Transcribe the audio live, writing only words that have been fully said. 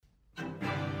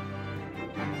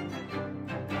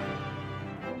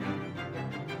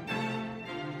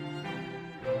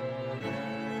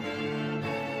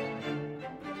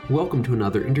Welcome to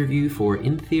another interview for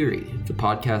In Theory, the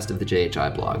podcast of the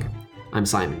JHI blog. I'm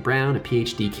Simon Brown, a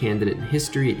PhD candidate in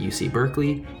history at UC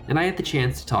Berkeley, and I had the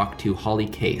chance to talk to Holly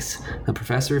Case, a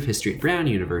professor of history at Brown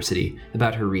University,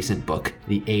 about her recent book,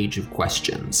 The Age of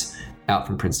Questions, out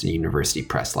from Princeton University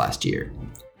Press last year.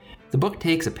 The book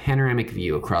takes a panoramic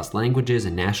view across languages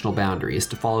and national boundaries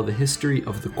to follow the history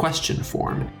of the question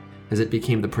form, as it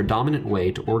became the predominant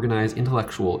way to organize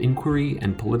intellectual inquiry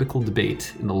and political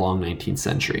debate in the long 19th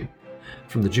century.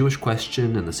 From the Jewish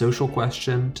question and the social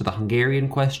question to the Hungarian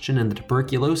question and the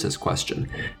tuberculosis question,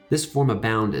 this form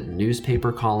abounded in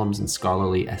newspaper columns and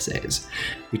scholarly essays.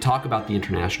 We talk about the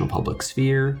international public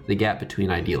sphere, the gap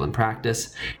between ideal and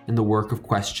practice, and the work of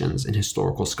questions in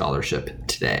historical scholarship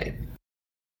today.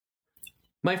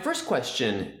 My first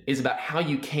question is about how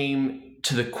you came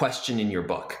to the question in your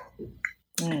book.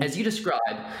 As you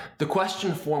described, the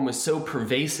question form was so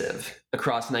pervasive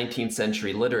across 19th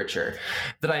century literature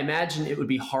that I imagine it would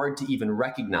be hard to even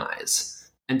recognize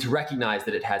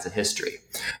that it has a history.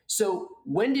 So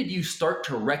when did you start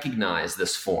to recognize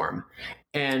this form,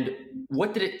 and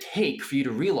what did it take for you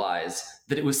to realize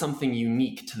that it was something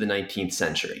unique to the 19th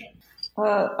century?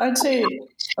 I'd say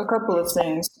a couple of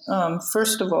things.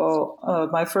 First of all,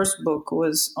 my first book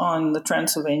was on the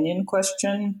Transylvanian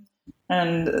question.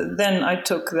 And then I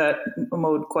took that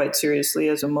mode quite seriously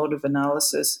as a mode of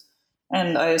analysis.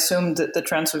 And I assumed that the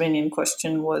Transylvanian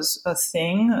question was a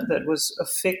thing, that was a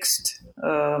fixed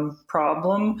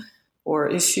problem or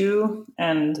issue,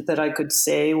 and that I could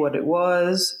say what it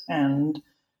was, and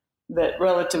that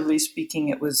relatively speaking,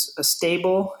 it was a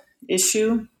stable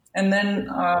issue. And then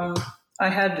I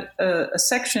had a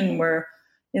section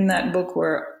in that book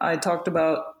where I talked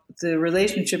about the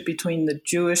relationship between the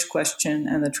Jewish question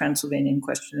and the Transylvanian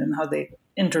question and how they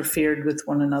interfered with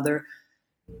one another.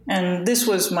 And this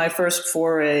was my first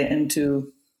foray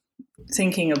into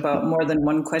thinking about more than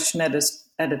one question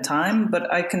at a time,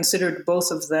 but I considered both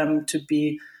of them to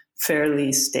be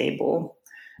fairly stable,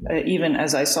 even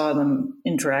as I saw them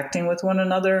interacting with one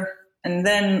another. And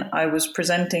then I was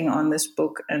presenting on this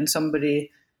book, and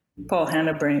somebody, Paul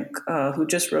Hannebrink, who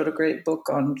just wrote a great book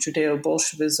on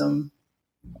Judeo-Bolshevism,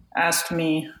 asked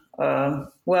me,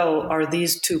 well, are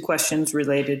these two questions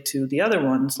related to the other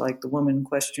ones, like the woman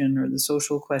question or the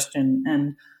social question?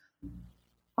 And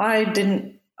I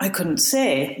couldn't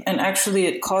say. And actually,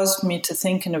 it caused me to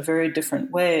think in a very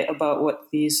different way about what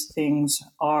these things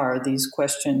are, these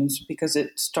questions, because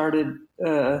it started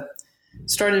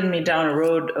me down a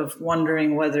road of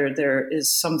wondering whether there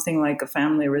is something like a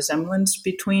family resemblance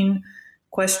between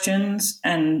questions,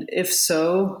 and if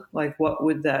so, like what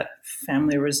would that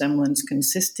family resemblance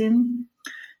consist in?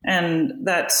 And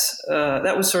that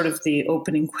was sort of the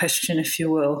opening question, if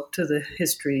you will, to the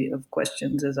history of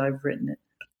questions as I've written it.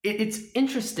 It's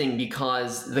interesting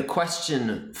because the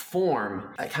question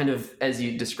form, kind of as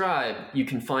you describe, you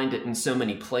can find it in so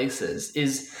many places.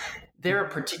 Is there a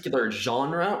particular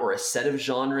genre or a set of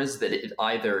genres that it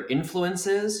either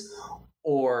influences,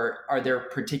 or are there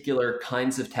particular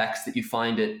kinds of texts that you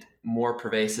find it more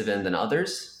pervasive in than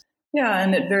others? Yeah,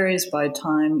 and it varies by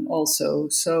time also.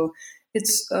 So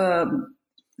it's a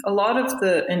lot of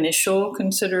the initial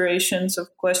considerations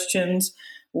of questions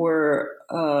were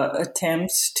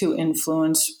attempts to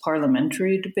influence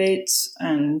parliamentary debates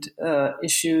and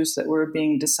issues that were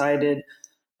being decided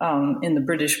in the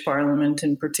British Parliament,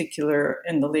 in particular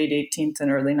in the late 18th and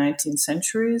early 19th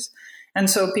centuries. And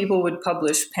so people would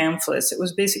publish pamphlets. It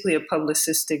was basically a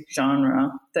publicistic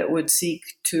genre that would seek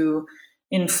to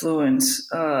influence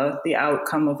the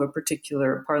outcome of a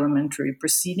particular parliamentary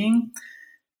proceeding.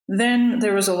 Then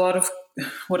there was a lot of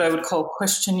what I would call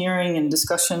questioneering and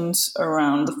discussions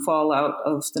around the fallout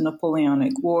of the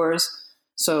Napoleonic Wars.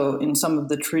 So in some of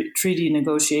the treaty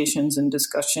negotiations and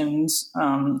discussions,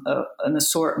 an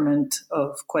assortment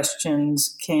of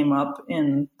questions came up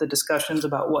in the discussions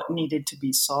about what needed to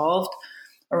be solved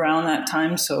around that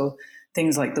time. So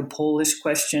things like the Polish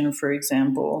question, for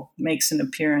example, makes an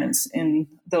appearance in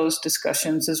those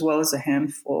discussions, as well as a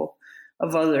handful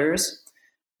of others.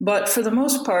 But for the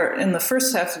most part, in the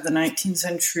first half of the 19th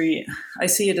century, I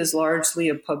see it as largely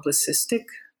a publicistic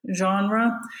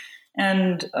genre.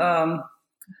 And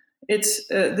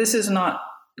this is not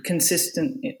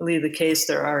consistently the case.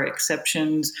 There are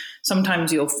exceptions.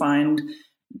 Sometimes you'll find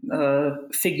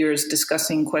figures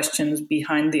discussing questions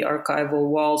behind the archival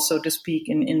wall, so to speak,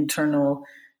 in internal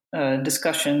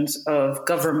discussions of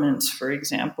governments, for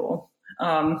example.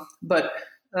 But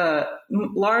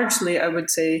largely, I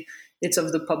would say it's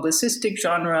of the publicistic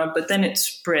genre, but then it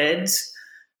spreads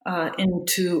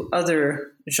into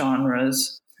other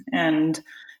genres. And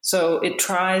so it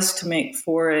tries to make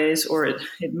forays, or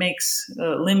it makes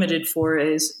limited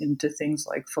forays into things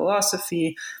like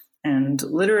philosophy and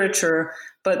literature.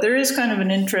 But there is kind of an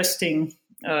interesting,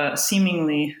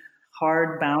 seemingly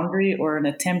hard boundary, or an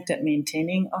attempt at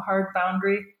maintaining a hard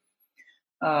boundary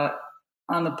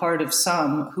on the part of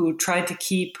some who try to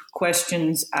keep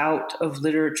questions out of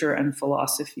literature and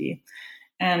philosophy.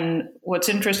 And what's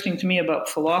interesting to me about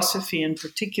philosophy in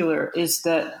particular is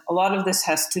that a lot of this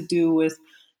has to do with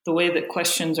the way that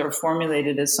questions are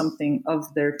formulated as something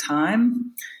of their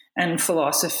time. And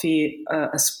philosophy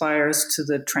aspires to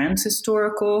the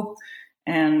transhistorical.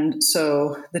 And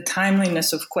so the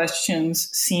timeliness of questions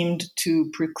seemed to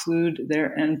preclude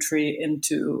their entry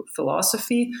into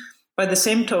philosophy. By the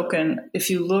same token, if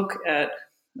you look at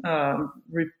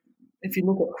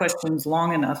questions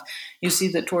long enough, you see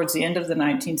that towards the end of the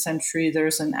 19th century,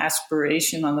 there's an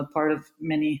aspiration on the part of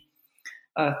many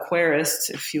querists,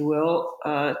 if you will,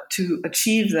 to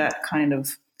achieve that kind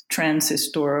of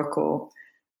transhistorical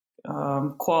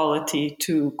quality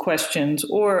to questions,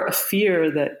 or a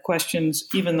fear that questions,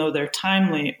 even though they're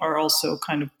timely, are also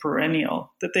kind of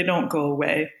perennial, that they don't go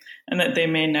away and that they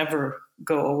may never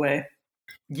go away.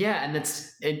 Yeah, and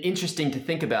that's interesting to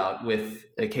think about with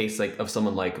a case of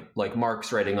someone like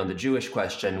Marx writing on the Jewish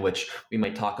question, which we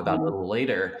might talk about a little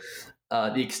later.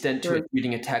 The extent to which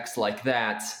reading a text like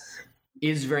that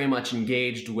is very much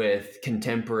engaged with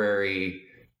contemporary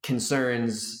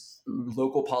concerns,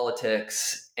 local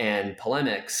politics, and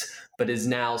polemics, but is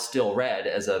now still read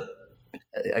as a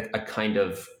kind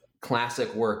of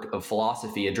classic work of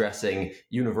philosophy addressing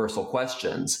universal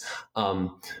questions.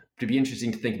 It'd be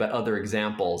interesting to think about other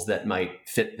examples that might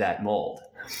fit that mold.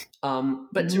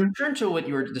 But to return to what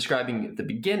you were describing at the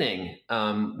beginning,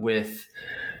 with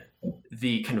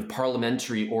the kind of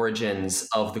parliamentary origins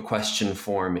of the question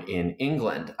form in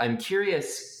England, I'm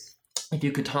curious if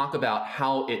you could talk about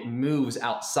how it moves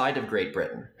outside of Great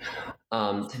Britain,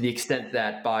 to the extent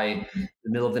that by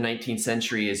the middle of the 19th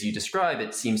century, as you describe,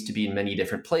 it seems to be in many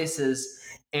different places,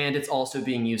 and it's also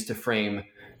being used to frame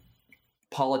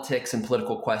politics and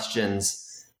political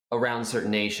questions around certain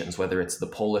nations, whether it's the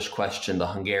Polish question, the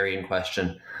Hungarian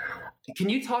question. Can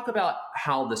you talk about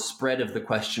how the spread of the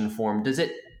question form, does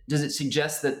it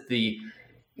suggest that the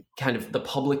kind of the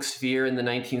public sphere in the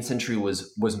 19th century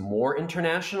was more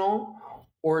international,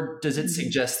 or does it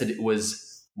suggest that it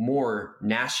was more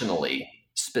nationally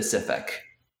specific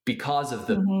because of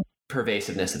the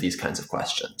pervasiveness of these kinds of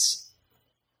questions?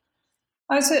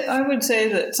 I would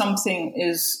say that something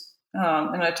is,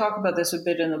 and I talk about this a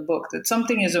bit in the book, that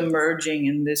something is emerging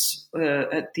in this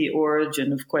at the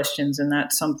origin of questions, and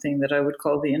that's something that I would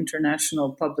call the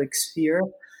international public sphere.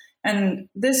 And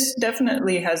this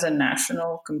definitely has a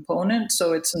national component,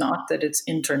 so it's not that it's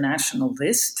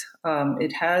internationalist.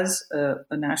 It has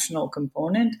a national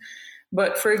component.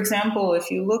 But for example, if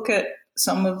you look at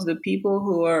some of the people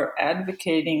who are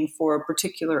advocating for a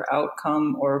particular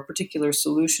outcome or a particular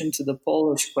solution to the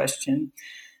Polish question,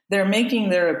 they're making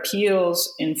their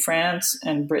appeals in France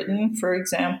and Britain, for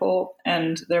example,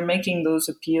 and they're making those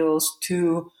appeals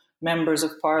to members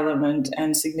of parliament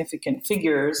and significant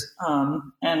figures.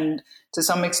 And to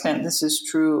some extent, this is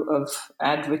true of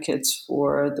advocates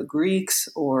for the Greeks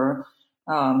or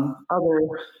other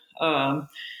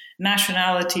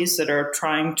nationalities that are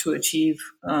trying to achieve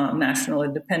national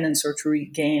independence or to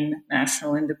regain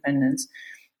national independence.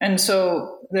 And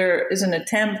so there is an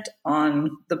attempt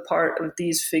on the part of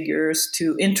these figures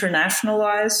to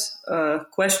internationalize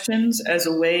questions as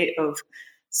a way of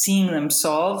seeing them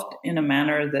solved in a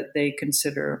manner that they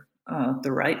consider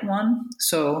the right one.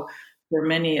 So for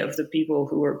many of the people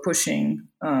who were pushing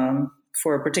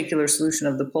for a particular solution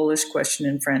of the Polish question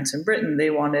in France and Britain,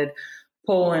 they wanted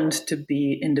Poland to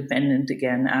be independent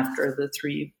again after the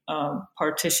three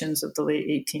partitions of the late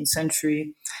 18th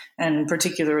century, and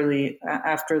particularly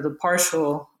after the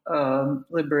partial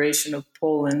liberation of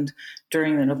Poland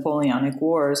during the Napoleonic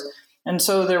Wars. And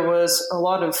so there was a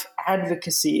lot of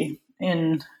advocacy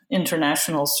in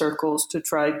international circles to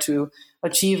try to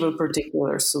achieve a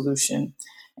particular solution.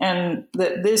 And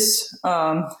that this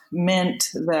meant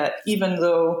that even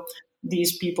though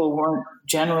these people weren't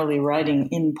generally writing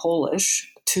in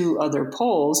Polish to other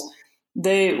Poles,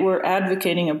 they were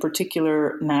advocating a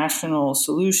particular national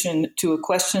solution to a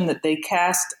question that they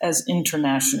cast as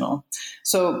international.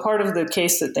 So part of the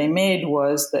case that they made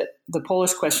was that the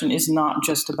Polish question is not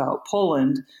just about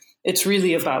Poland, it's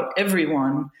really about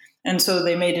everyone. And so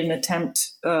they made an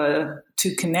attempt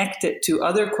to connect it to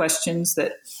other questions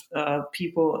that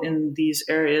people in these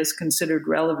areas considered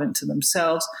relevant to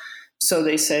themselves. So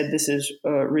they said this is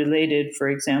related, for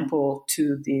example,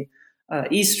 to the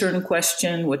Eastern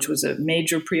question, which was a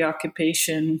major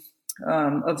preoccupation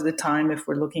of the time if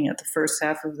we're looking at the first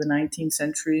half of the 19th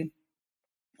century.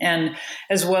 And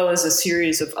as well as a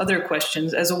series of other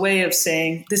questions as a way of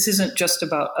saying, this isn't just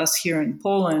about us here in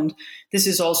Poland. This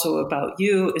is also about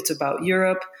you. It's about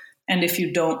Europe. And if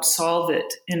you don't solve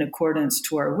it in accordance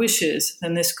to our wishes,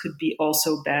 then this could be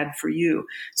also bad for you.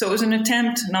 So it was an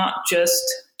attempt not just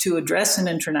to address an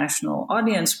international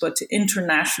audience, but to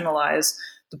internationalize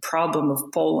the problem of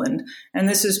Poland. And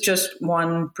this is just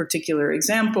one particular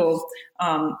example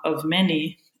of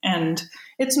many. And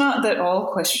it's not that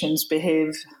all questions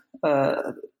behave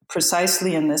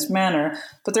precisely in this manner,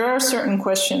 but there are certain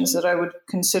questions that I would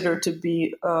consider to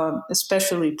be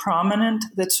especially prominent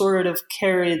that sort of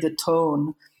carry the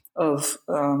tone of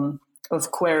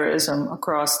queerism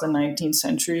across the 19th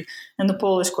century. And the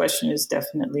Polish question is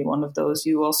definitely one of those.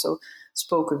 You also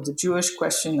spoke of the Jewish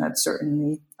question. That's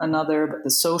certainly another, but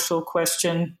the social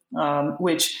question,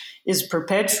 which is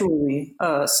perpetually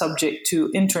subject to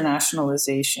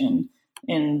internationalization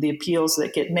in the appeals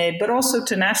that get made, but also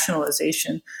to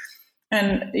nationalization.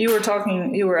 And you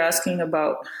were asking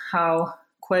about how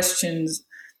questions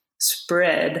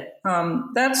spread.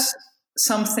 That's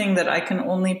something that I can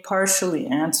only partially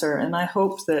answer. And I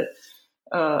hope that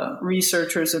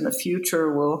researchers in the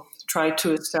future will try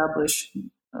to establish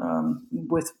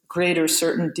with greater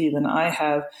certainty than I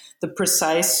have the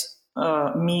precise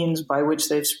means by which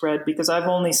they've spread, because I've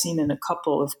only seen in a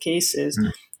couple of cases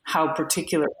how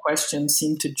particular questions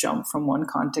seem to jump from one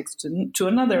context to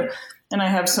another. And I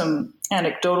have some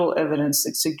anecdotal evidence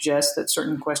that suggests that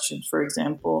certain questions, for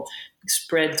example,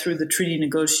 spread through the treaty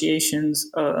negotiations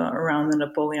around the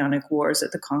Napoleonic Wars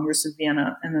at the Congress of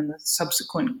Vienna and then the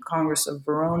subsequent Congress of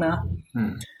Verona.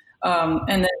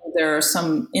 And then there are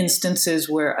some instances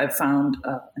where I found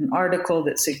an article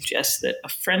that suggests that a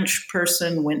French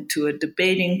person went to a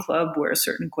debating club where a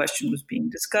certain question was being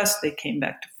discussed. They came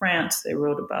back to France. They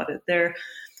wrote about it there.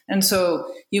 And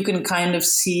so you can kind of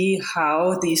see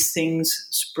how these things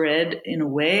spread in a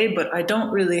way, but I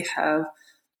don't really have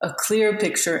a clear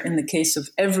picture in the case of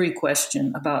every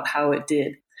question about how it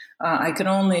did. I can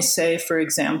only say, for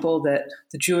example, that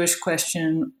the Jewish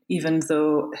question, even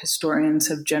though historians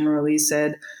have generally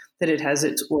said that it has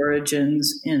its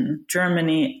origins in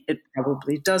Germany, it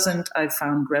probably doesn't. I've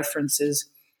found references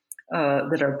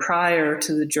that are prior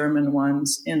to the German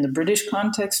ones in the British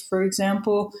context, for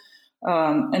example.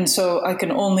 And so I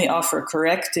can only offer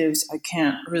correctives. I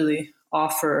can't really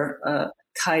offer a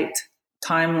tight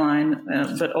timeline,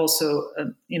 but also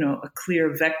a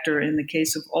clear vector in the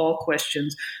case of all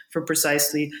questions for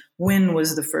precisely when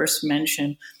was the first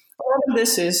mention. All of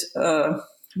this is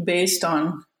based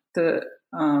on the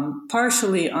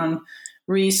partially on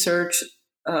research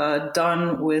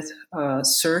done with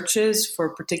searches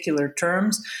for particular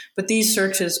terms, but these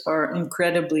searches are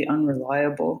incredibly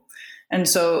unreliable. And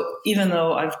so even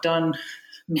though I've done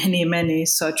many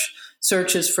such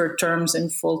searches for terms in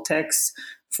full text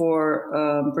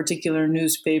for particular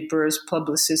newspapers,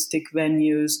 publicistic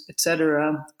venues,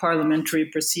 etc., parliamentary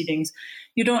proceedings,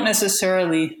 you don't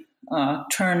necessarily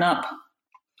turn up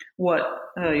what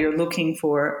you're looking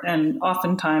for. And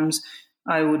oftentimes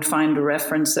I would find a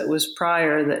reference that was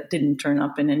prior that didn't turn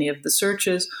up in any of the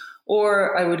searches,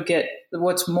 or I would get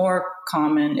what's more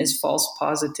common is false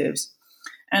positives.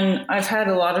 And I've had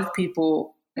a lot of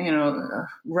people,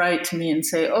 write to me and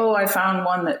say, oh, I found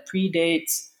one that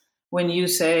predates when you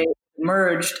say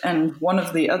merged. And one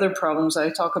of the other problems I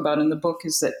talk about in the book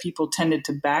is that people tended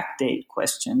to backdate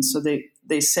questions. So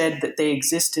they said that they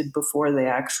existed before they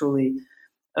actually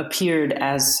appeared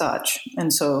as such.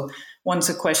 And so once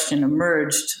a question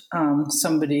emerged,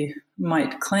 somebody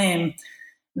might claim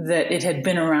that it had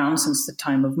been around since the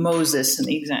time of Moses.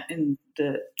 In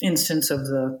the instance of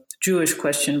the Jewish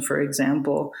question, for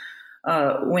example,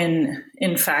 when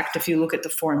in fact, if you look at the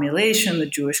formulation, the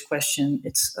Jewish question,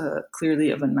 it's clearly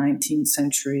of a 19th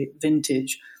century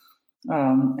vintage,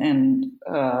 and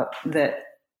that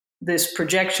this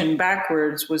projection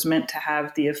backwards was meant to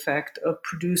have the effect of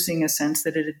producing a sense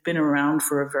that it had been around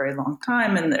for a very long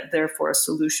time and that therefore a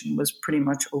solution was pretty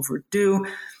much overdue.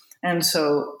 And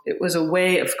so it was a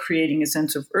way of creating a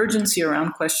sense of urgency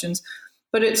around questions,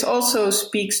 but it also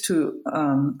speaks to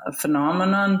a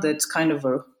phenomenon that's kind of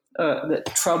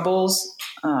that troubles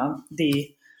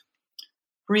the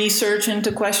research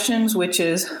into questions, which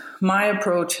is my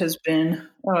approach has been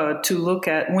to look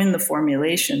at when the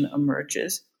formulation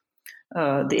emerges.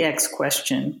 the X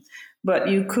question. But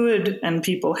you could, and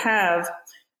people have,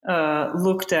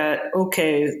 looked at,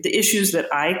 okay, the issues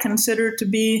that I consider to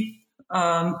be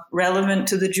relevant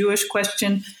to the Jewish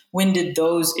question, when did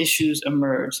those issues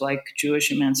emerge, like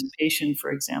Jewish emancipation,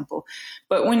 for example?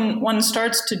 But when one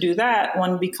starts to do that,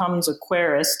 one becomes a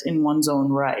querist in one's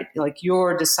own right. Like,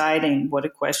 you're deciding what a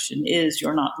question is.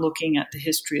 You're not looking at the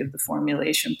history of the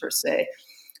formulation per se.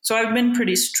 So I've been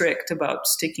pretty strict about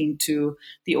sticking to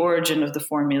the origin of the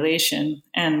formulation.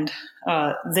 And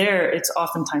there, it's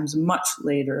oftentimes much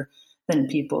later than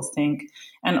people think.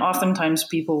 And oftentimes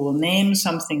people will name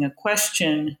something a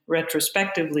question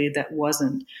retrospectively that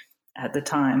wasn't at the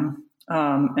time.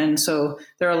 And so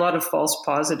there are a lot of false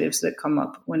positives that come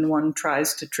up when one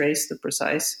tries to trace the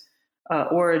precise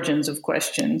origins of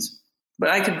questions. But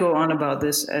I could go on about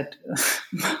this at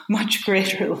much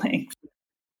greater length.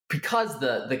 Because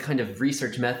the kind of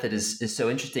research method is so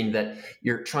interesting that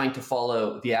you're trying to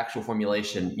follow the actual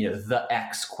formulation, the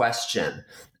X question.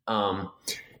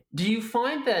 Do you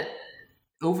find that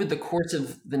over the course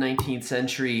of the 19th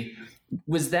century,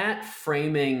 was that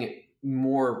framing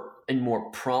more and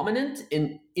more prominent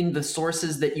in the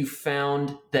sources that you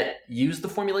found that used the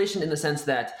formulation, in the sense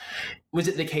that, was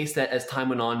it the case that as time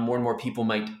went on, more and more people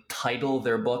might title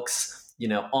their books,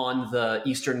 on the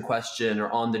Eastern question or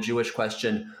on the Jewish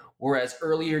question, whereas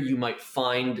earlier you might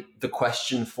find the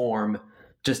question form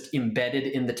just embedded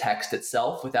in the text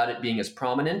itself without it being as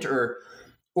prominent?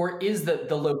 Or is the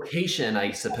location,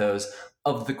 I suppose,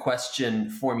 of the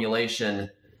question formulation,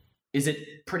 is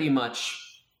it pretty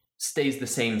much stays the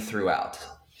same throughout?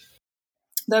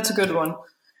 That's a good one.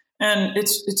 And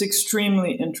it's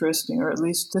extremely interesting, or at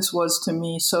least this was to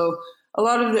me. So a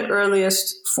lot of the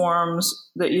earliest forms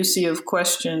that you see of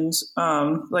questions,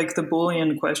 like the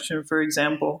Boolean question, for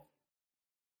example,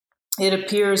 it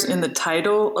appears in the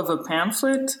title of a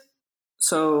pamphlet.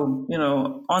 So,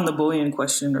 on the Boolean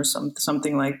question or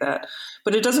something like that.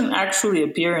 But it doesn't actually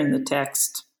appear in the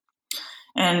text.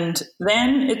 And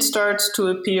then it starts to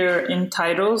appear in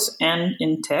titles and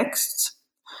in texts.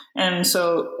 And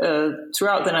so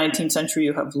throughout the 19th century,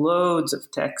 you have loads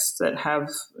of texts that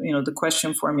have, the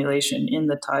question formulation in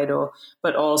the title,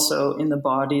 but also in the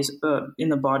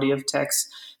body of text.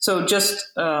 So just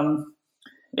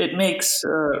it makes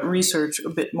research a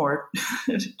bit more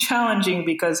challenging,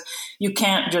 because you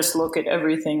can't just look at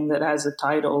everything that has a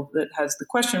title that has the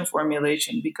question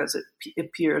formulation, because it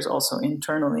appears also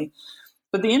internally.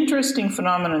 But the interesting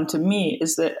phenomenon to me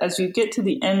is that as you get to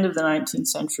the end of the 19th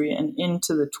century and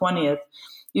into the 20th,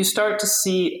 you start to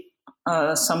see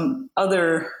some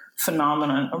other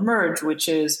phenomenon emerge, which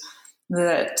is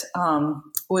that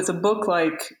with a book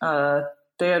like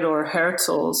Theodor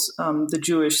Herzl's The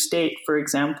Jewish State, for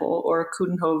example, or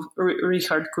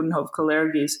Richard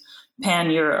Coudenhove-Kalergi's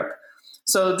Pan-Europe.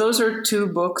 So those are two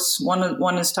books.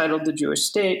 One is titled The Jewish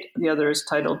State, the other is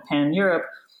titled Pan-Europe.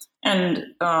 And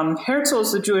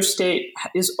Herzl's The Jewish State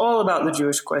is all about the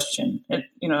Jewish question.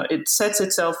 It sets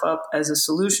itself up as a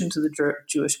solution to the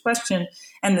Jewish question,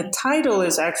 and the title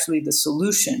is actually the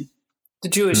solution, the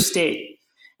Jewish State.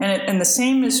 And the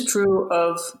same is true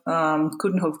of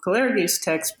Coudenhove-Kalergi's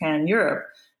text Pan-Europe,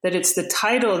 that it's the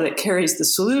title that carries the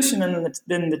solution, and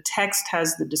then the text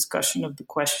has the discussion of the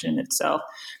question itself.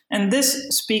 And this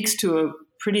speaks to a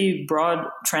pretty broad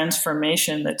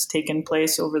transformation that's taken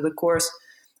place over the course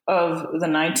of the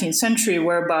 19th century,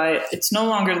 whereby it's no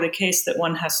longer the case that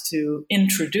one has to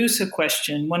introduce a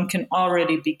question. One can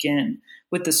already begin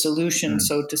with the solution,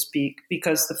 so to speak,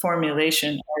 because the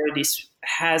formulation already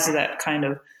has that kind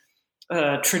of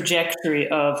trajectory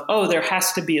of, there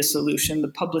has to be a solution. The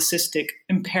publicistic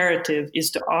imperative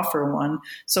is to offer one.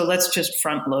 So let's just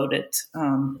front load it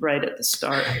right at the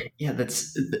start. Yeah,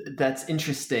 that's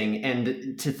interesting.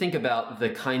 And to think about the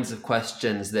kinds of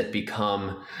questions that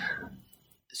become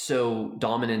so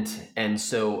dominant and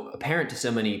so apparent to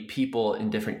so many people in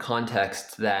different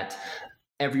contexts that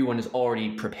everyone is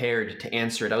already prepared to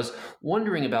answer it. I was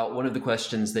wondering about one of the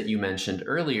questions that you mentioned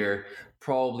earlier,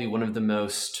 probably one of the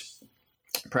most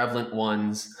prevalent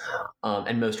ones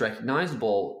and most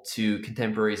recognizable to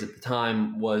contemporaries at the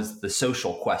time was the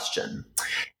social question.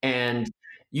 And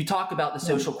you talk about the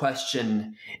social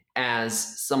question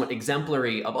as somewhat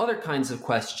exemplary of other kinds of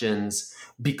questions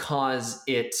because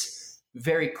it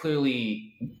very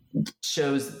clearly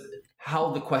shows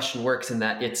how the question works, in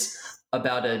that it's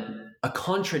about a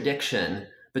contradiction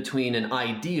between an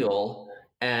ideal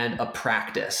and a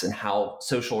practice, and how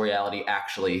social reality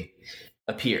actually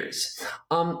appears.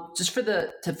 Just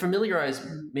to familiarize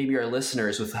maybe our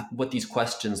listeners with what these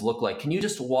questions look like, can you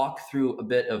just walk through a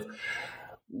bit of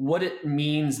what it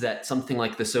means that something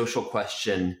like the social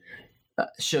question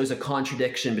shows a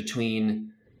contradiction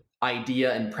between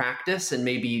idea and practice, and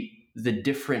maybe the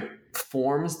different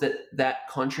forms that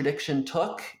contradiction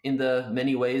took in the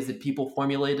many ways that people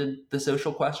formulated the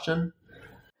social question?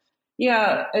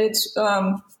 Yeah, it's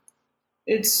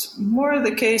more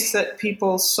the case that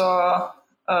people saw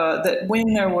that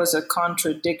when there was a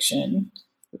contradiction,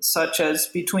 such as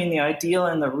between the ideal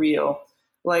and the real,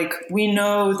 like we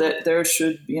know that there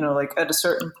should, like at a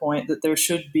certain point that there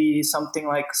should be something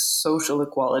like social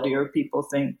equality, or people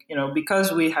think,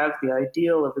 because we have the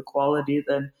ideal of equality,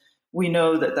 then we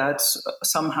know that that's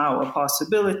somehow a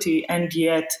possibility. And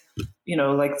yet,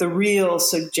 like the real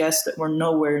suggests that we're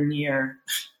nowhere near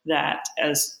that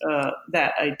as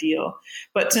that ideal.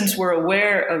 But since we're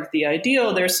aware of the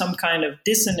ideal, there's some kind of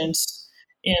dissonance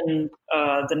in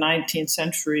the 19th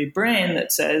century brain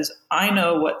that says, I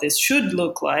know what this should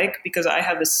look like because I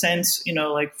have a sense,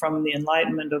 like from the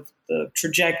Enlightenment, of the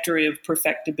trajectory of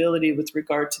perfectibility with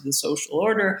regard to the social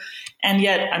order. And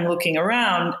yet I'm looking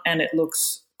around and it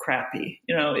looks crappy.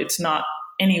 It's not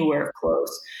anywhere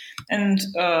close. And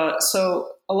so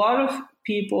a lot of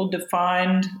people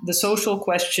defined the social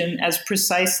question as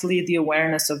precisely the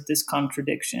awareness of this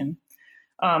contradiction,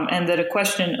 and that a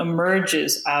question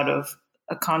emerges out of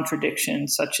a contradiction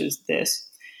such as this.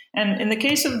 And in the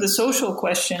case of the social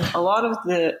question, a lot of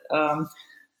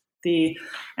the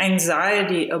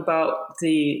anxiety about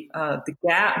the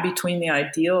gap between the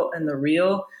ideal and the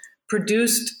real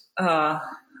produced a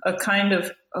kind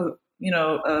of,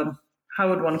 how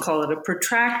would one call it, a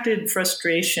protracted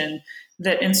frustration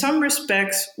that in some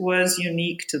respects was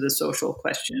unique to the social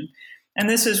question. And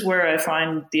this is where I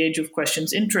find the Age of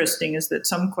Questions interesting, is that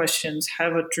some questions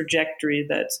have a trajectory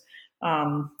that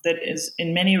is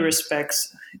in many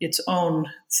respects its own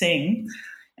thing.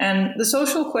 And the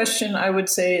social question, I would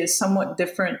say, is somewhat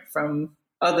different from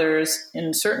others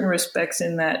in certain respects,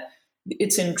 in that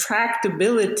its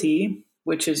intractability,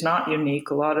 which is not unique.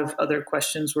 A lot of other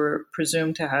questions were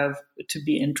presumed to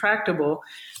be intractable,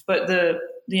 but the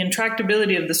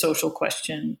intractability of the social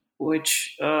question,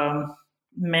 which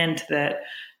meant that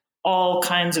all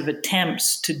kinds of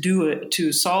attempts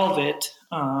to solve it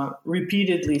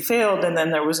repeatedly failed, and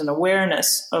then there was an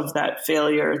awareness of that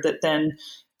failure that then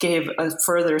gave a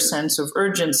further sense of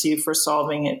urgency for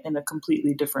solving it in a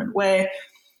completely different way.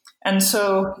 And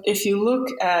so if you look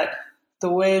at the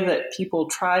way that people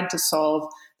tried to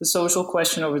solve the social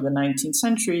question over the 19th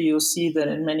century, you'll see that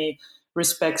in many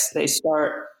respects they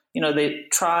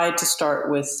try to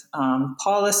start with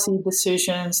policy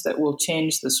decisions that will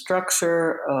change the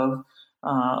structure of,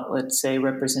 let's say,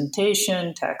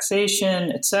 representation,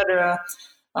 taxation, etc.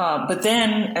 But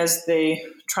then as they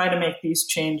try to make these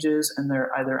changes and they're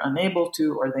either unable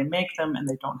to, or they make them and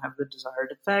they don't have the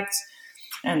desired effects,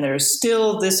 and there's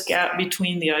still this gap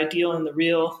between the ideal and the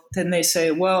real, then they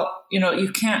say, well,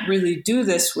 you can't really do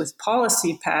this with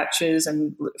policy patches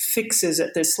and fixes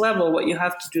at this level. What you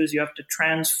have to do is you have to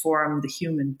transform the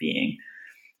human being.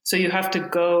 So you have to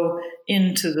go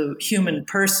into the human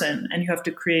person and you have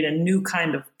to create a new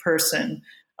kind of person.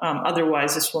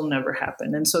 Otherwise, this will never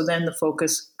happen. And so then the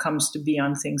focus comes to be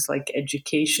on things like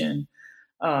education,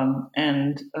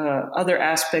 and other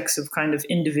aspects of kind of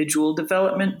individual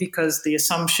development, because the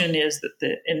assumption is that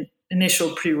the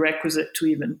initial prerequisite to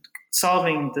even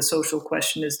solving the social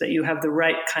question is that you have the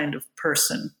right kind of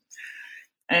person.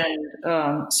 And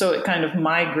so it kind of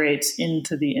migrates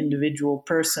into the individual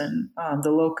person,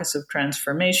 the locus of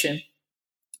transformation.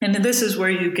 And this is where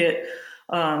you get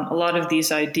a lot of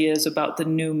these ideas about the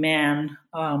new man,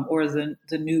 or the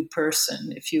new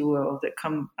person, if you will, that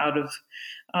come out of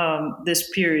this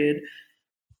period.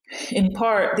 In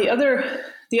part, the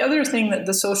other thing that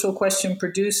the social question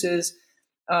produces,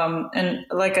 and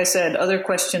like I said, other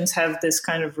questions have this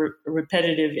kind of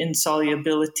repetitive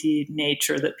insolubility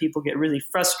nature that people get really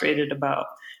frustrated about,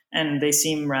 and they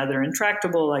seem rather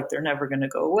intractable, like they're never going to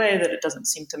go away, that it doesn't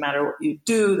seem to matter what you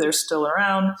do, they're still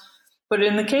around. But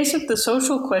in the case of the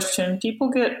social question, people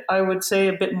get, I would say,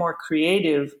 a bit more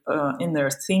creative in their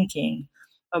thinking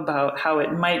about how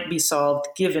it might be solved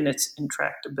given its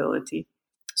intractability.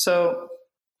 So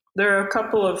there are a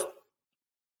couple of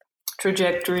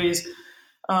trajectories,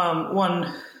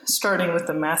 one starting with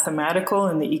the mathematical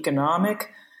and the economic,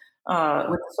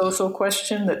 with the social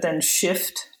question, that then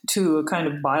shift to a kind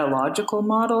of biological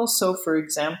model. So, for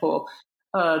example,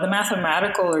 the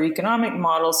mathematical or economic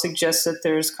model suggests that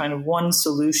there's kind of one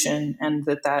solution, and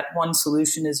that one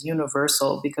solution is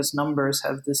universal because numbers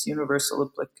have this universal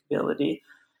applicability.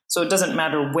 So it doesn't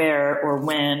matter where or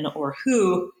when or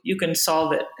who, you can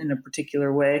solve it in a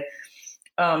particular way.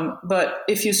 But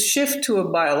if you shift to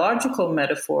a biological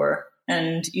metaphor,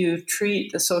 and you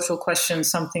treat a social question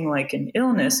something like an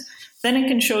illness, then it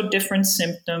can show different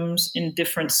symptoms in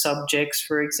different subjects.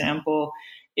 For example,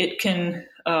 it can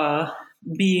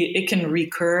it can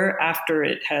recur after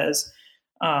it has.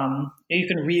 You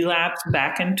can relapse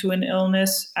back into an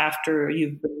illness after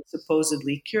you've been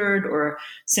supposedly cured, or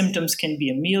symptoms can be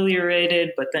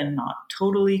ameliorated, but then not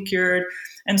totally cured.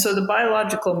 And so the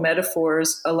biological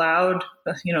metaphors allowed,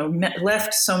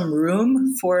 left some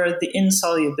room for the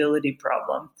insolubility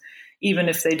problem, even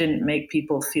if they didn't make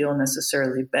people feel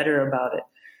necessarily better about it.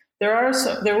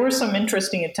 There were some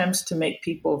interesting attempts to make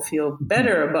people feel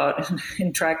better about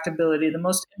intractability. The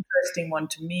most interesting one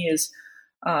to me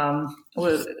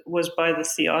was by the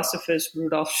theosophist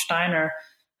Rudolf Steiner,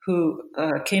 who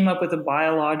came up with a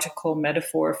biological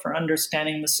metaphor for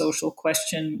understanding the social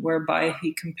question, whereby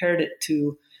he compared it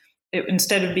to,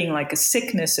 instead of being like a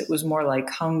sickness, it was more like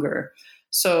hunger.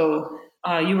 So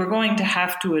you were going to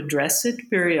have to address it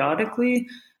periodically,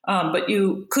 but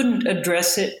you couldn't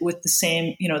address it with the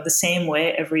same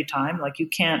way every time. Like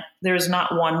there's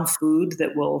not one food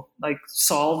that will like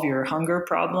solve your hunger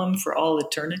problem for all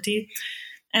eternity.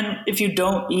 And if you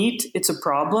don't eat, it's a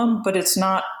problem, but it's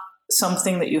not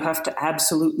something that you have to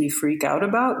absolutely freak out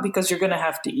about, because you're going to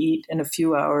have to eat in a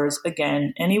few hours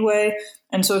again anyway.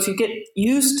 And so if you get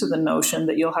used to the notion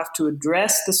that you'll have to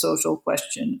address the social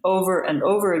question over and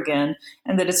over again,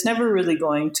 and that it's never really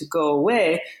going to go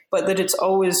away, but that it's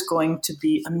always going to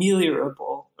be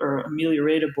amelioratable,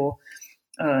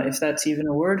 if that's even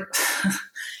a word,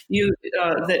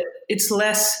 that it's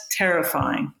less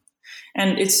terrifying.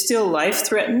 And it's still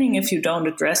life-threatening if you don't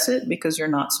address it, because you're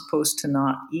not supposed to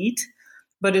not eat.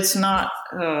 But it's not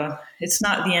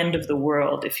the end of the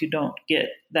world if you don't get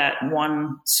that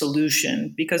one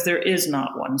solution, because there is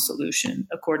not one solution,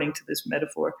 according to this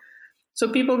metaphor.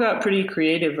 So people got pretty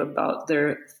creative about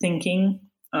their thinking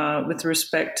with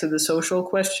respect to the social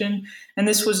question. And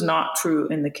this was not true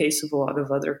in the case of a lot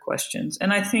of other questions.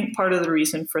 And I think part of the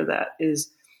reason for that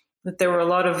is that there were a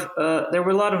lot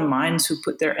of minds who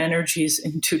put their energies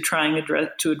into trying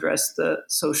to address the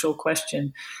social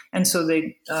question, and so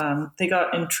they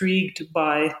got intrigued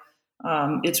by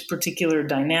its particular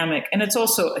dynamic. And it's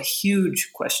also a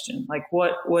huge question, like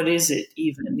what is it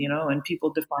even, and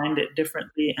people defined it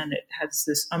differently, and it has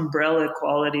this umbrella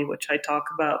quality, which I talk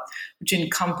about, which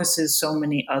encompasses so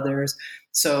many others.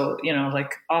 So,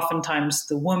 like oftentimes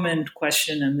the woman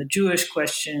question and the Jewish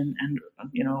question and,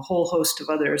 a whole host of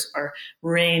others are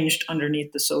ranged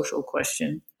underneath the social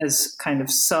question as kind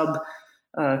of sub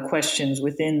questions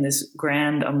within this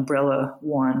grand umbrella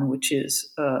one, which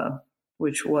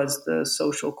was the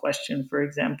social question, for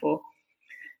example.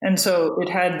 And so it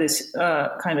had this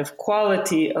kind of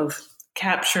quality of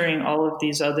capturing all of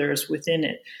these others within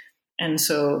it. And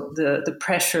so the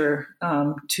pressure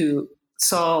to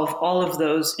solve all of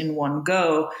those in one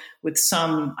go with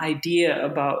some idea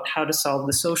about how to solve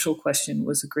the social question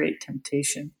was a great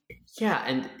temptation. Yeah,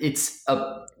 and it's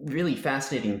a really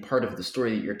fascinating part of the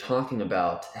story that you're talking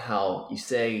about, how you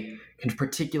say,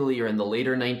 particularly or in the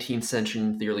later 19th century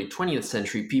and the early 20th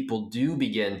century, people do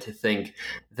begin to think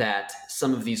that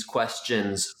some of these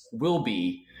questions will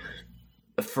be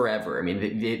forever. I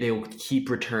mean, they will keep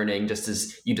returning, just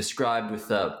as you described with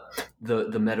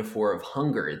the metaphor of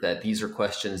hunger, that these are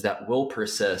questions that will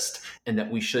persist and that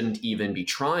we shouldn't even be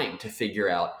trying to figure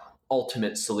out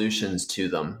ultimate solutions to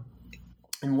them.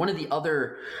 And one of the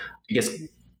other,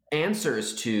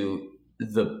 answers to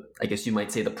you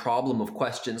might say the problem of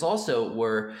questions also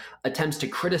were attempts to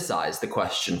criticize the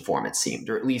question form, it seemed,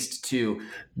 or at least to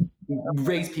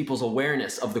raise people's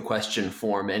awareness of the question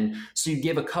form. And so you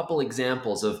give a couple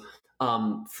examples of,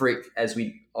 as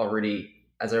I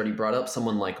already brought up,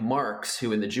 someone like Marx,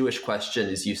 who in the Jewish question,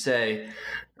 as you say,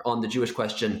 on the Jewish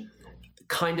question,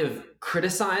 kind of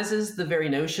criticizes the very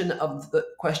notion of the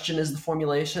question as the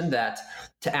formulation, that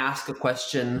to ask a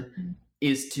question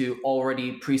is to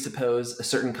already presuppose a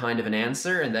certain kind of an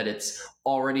answer, and that it's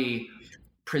already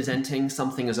presenting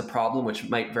something as a problem, which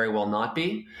might very well not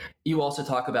be. You also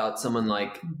talk about someone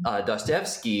like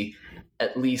Dostoevsky,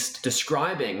 at least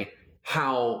describing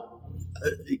how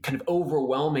kind of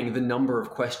overwhelming the number of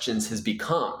questions has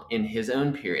become in his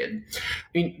own period. I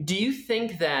mean, do you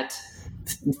think that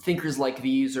thinkers like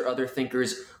these or other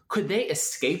thinkers, could they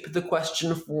escape the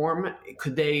question form?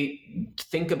 Could they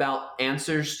think about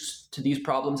answers to these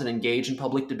problems and engage in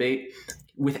public debate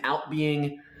without being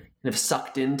kind of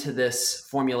sucked into this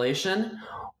formulation?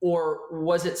 Or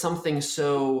was it something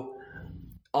so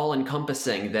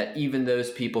all-encompassing that even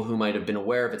those people who might have been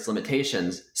aware of its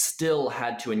limitations still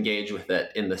had to engage with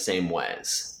it in the same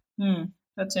ways?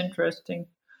 That's interesting.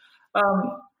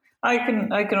 I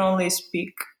can only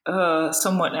speak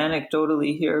somewhat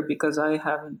anecdotally here because I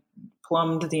haven't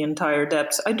plumbed the entire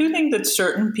depths. I do think that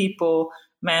certain people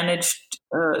managed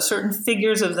certain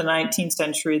figures of the 19th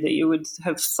century that you would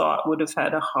have thought would have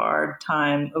had a hard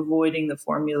time avoiding the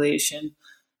formulation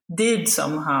did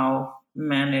somehow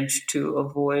manage to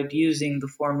avoid using the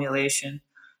formulation.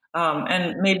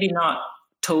 And maybe not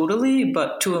totally,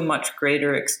 but to a much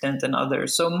greater extent than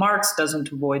others. So Marx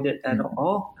doesn't avoid it at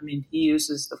all. I mean, he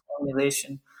uses the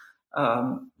formulation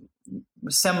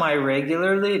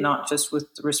semi-regularly, not just with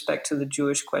respect to the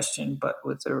Jewish question, but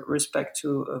with respect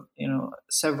to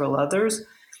several others.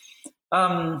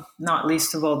 Not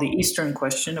least of all the Eastern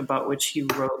question, about which he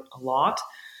wrote a lot.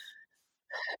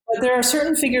 But there are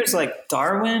certain figures like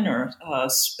Darwin or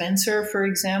Spencer, for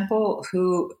example,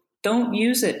 who don't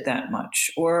use it that much.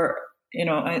 Or,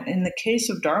 in the case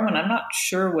of Darwin, I'm not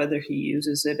sure whether he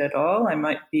uses it at all. I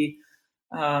might be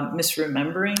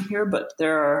misremembering here, but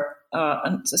there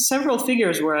are several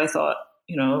figures where I thought,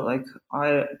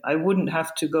 I wouldn't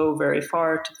have to go very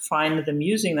far to find them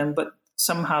using them, but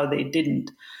somehow they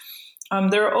didn't.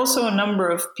 There are also a number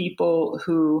of people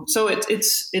who, so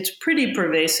it's pretty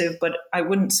pervasive, but I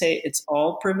wouldn't say it's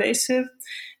all pervasive.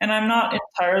 And I'm not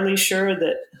entirely sure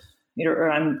that,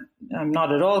 or I'm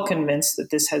not at all convinced that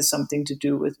this has something to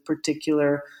do with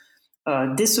particular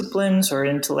disciplines or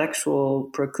intellectual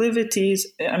proclivities.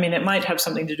 I mean, it might have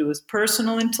something to do with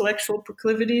personal intellectual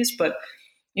proclivities, but,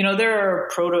 there are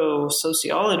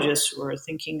proto-sociologists who are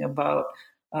thinking about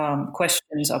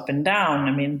questions up and down.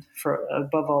 I mean, for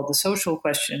above all, the social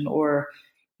question, or,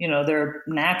 there are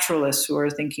naturalists who are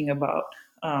thinking about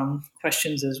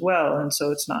questions as well. And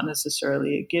so it's not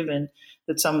necessarily a given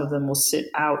that some of them will sit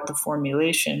out the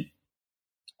formulation.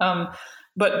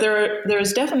 But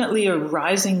there's definitely a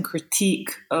rising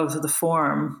critique of the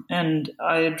form. And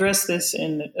I address this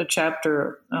in a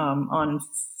chapter on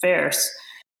Fers,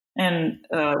 and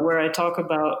where I talk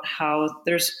about how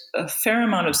there's a fair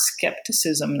amount of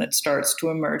skepticism that starts to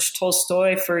emerge.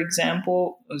 Tolstoy, for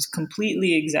example, was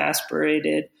completely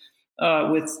exasperated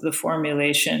with the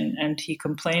formulation, and he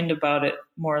complained about it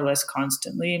more or less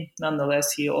constantly.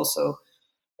 Nonetheless, it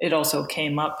also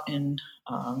came up in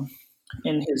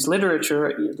his literature,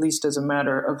 at least as a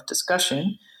matter of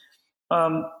discussion.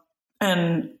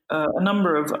 And a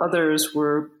number of others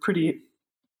were pretty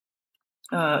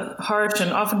harsh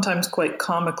and oftentimes quite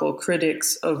comical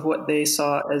critics of what they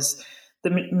saw as the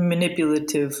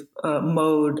manipulative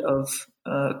mode of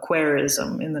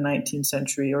querism in the 19th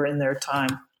century or in their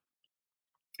time.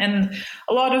 And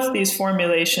a lot of these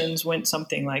formulations went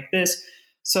something like this.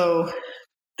 So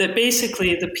that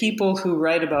basically the people who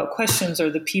write about questions are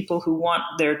the people who want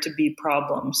there to be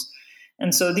problems.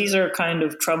 And so these are kind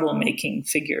of troublemaking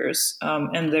figures,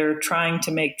 and they're trying to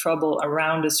make trouble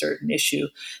around a certain issue.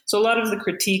 So a lot of the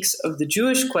critiques of the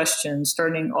Jewish question,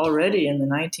 starting already in the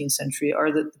 19th century,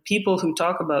 are that the people who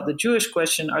talk about the Jewish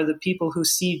question are the people who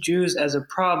see Jews as a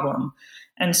problem.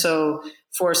 And so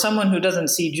for someone who doesn't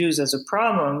see Jews as a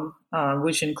problem,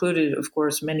 which included, of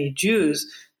course, many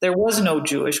Jews, there was no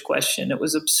Jewish question. It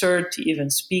was absurd to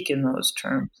even speak in those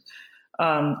terms.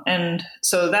 And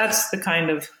so that's the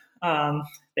kind of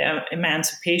the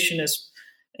emancipationist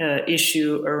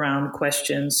issue around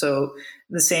questions. So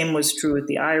the same was true with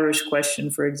the Irish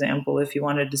question, for example. If you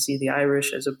wanted to see the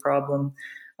Irish as a problem,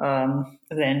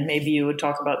 then maybe you would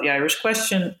talk about the Irish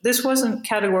question. This wasn't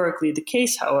categorically the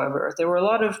case, however. There were a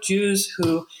lot of Jews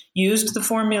who used the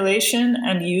formulation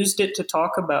and used it to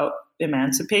talk about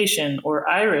emancipation or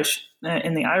Irish.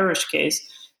 In the Irish case,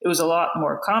 it was a lot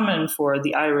more common for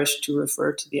the Irish to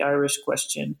refer to the Irish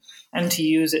question and to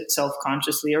use it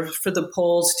self-consciously, or for the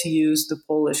Poles to use the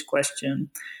Polish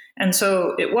question. And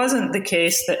so it wasn't the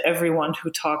case that everyone who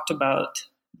talked about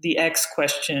the X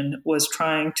question was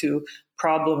trying to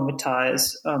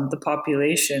problematize the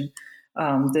population,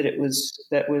 that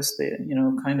was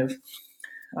the kind of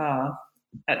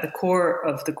at the core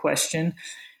of the question.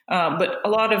 But a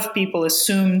lot of people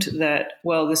assumed that,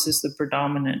 well, this is the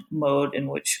predominant mode in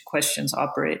which questions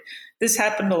operate. This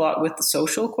happened a lot with the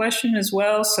social question as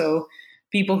well. So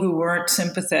people who weren't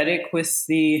sympathetic with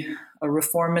the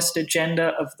reformist agenda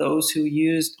of those who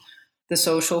used the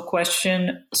social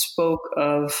question spoke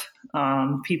of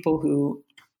people who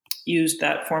used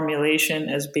that formulation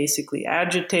as basically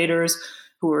agitators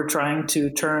who were trying to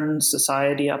turn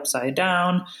society upside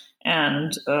down,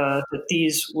 and that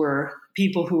these were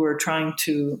people who were trying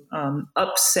to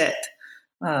upset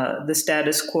the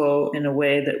status quo in a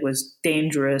way that was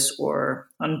dangerous or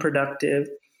unproductive.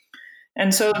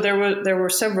 And so there were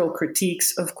several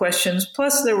critiques of questions.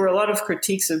 Plus, there were a lot of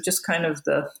critiques of just kind of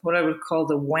the what I would call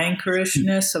the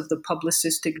wankerishness of the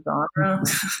publicistic genre.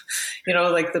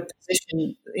 Like the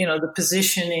position, the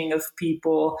positioning of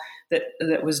people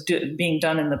that was being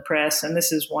done in the press. And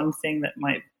this is one thing that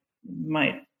might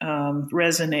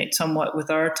resonate somewhat with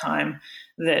our time.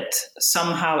 That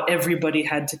somehow everybody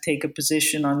had to take a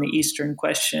position on the Eastern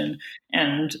question,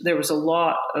 and there was a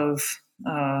lot of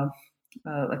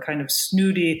a kind of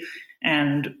snooty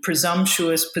and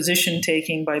presumptuous position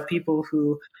taking by people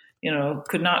who,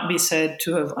 could not be said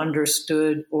to have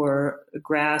understood or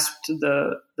grasped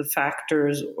the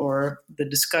factors or the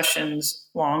discussions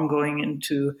long going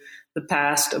into the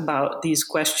past about these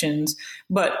questions.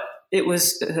 But it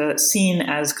was seen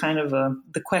as kind of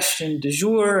the question du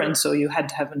jour, and so you had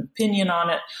to have an opinion on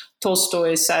it.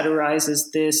 Tolstoy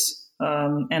satirizes this,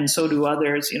 and so do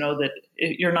others, that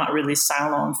you're not really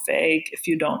salon fähig if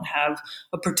you don't have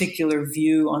a particular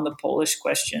view on the Polish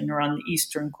question or on the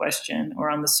Eastern question or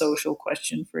on the social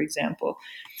question, for example.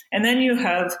 And then you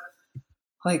have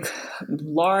like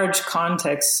large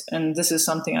contexts, and this is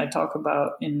something I talk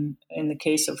about in the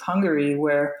case of Hungary,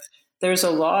 where there's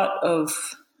a lot of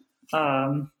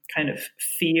kind of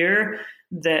fear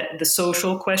that the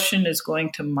social question is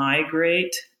going to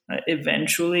migrate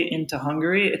eventually into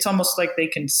Hungary. It's almost like they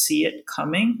can see it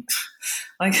coming,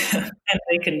 and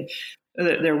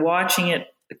they're watching it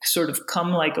sort of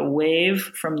come like a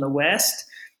wave from the West,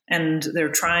 and they're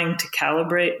trying to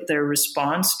calibrate their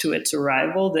response to its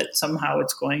arrival, that somehow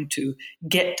it's going to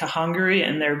get to Hungary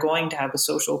and they're going to have a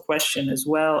social question as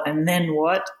well. And then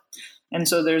what? And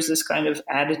so there's this kind of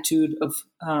attitude of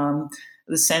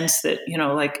the sense that,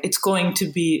 like it's going to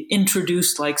be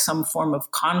introduced like some form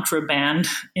of contraband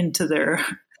into their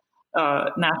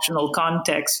national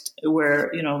context, where,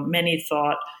 many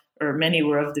thought, or many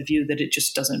were of the view that it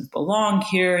just doesn't belong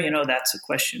here. That's a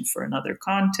question for another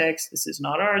context. This is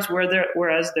not ours.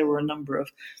 Whereas there were a number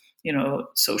of,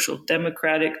 social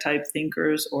democratic type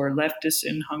thinkers or leftists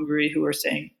in Hungary who are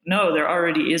saying, no, there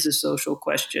already is a social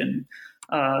question.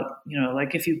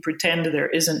 Like if you pretend there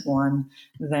isn't one,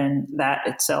 then that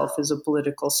itself is a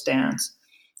political stance.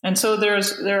 And so there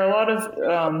are a lot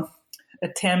of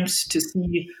attempts to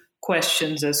see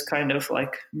questions as kind of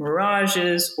like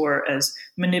mirages or as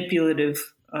manipulative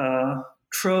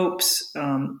tropes,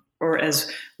 or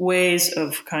as ways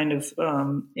of kind of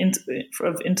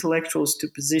intellectuals to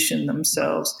position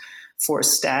themselves for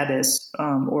status,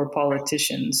 or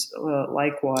politicians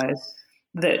likewise,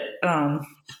 that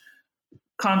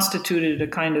constituted a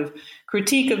kind of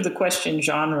critique of the question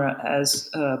genre as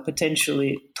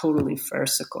potentially totally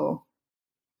farcical.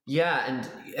 Yeah,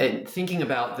 and thinking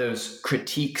about those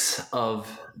critiques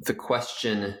of the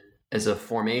question as a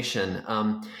formation,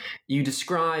 you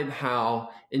describe how,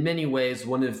 in many ways,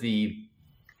 one of the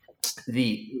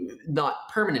not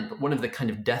permanent, but one of the kind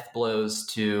of death blows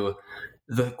to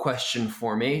the question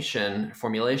formulation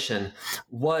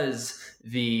was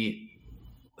the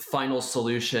final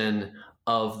solution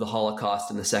of the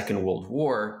Holocaust and the Second World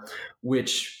War,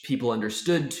 which people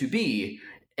understood to be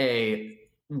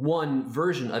one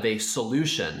version of a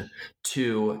solution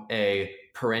to a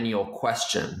perennial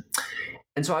question.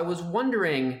 And so I was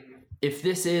wondering if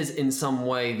this is in some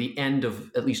way the end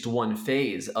of at least one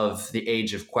phase of the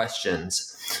Age of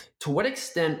Questions. To what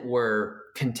extent were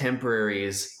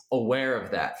contemporaries aware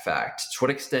of that fact? To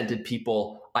what extent did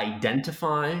people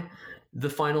identify the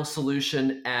final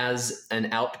solution as an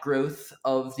outgrowth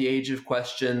of the Age of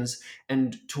Questions?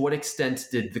 And to what extent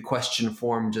did the question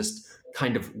form just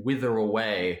kind of wither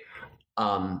away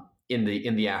in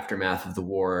the aftermath of the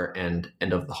war and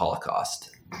of the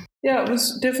Holocaust? Yeah, it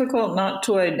was difficult not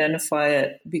to identify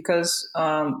it because,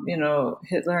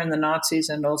 Hitler and the Nazis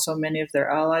and also many of their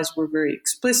allies were very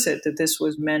explicit that this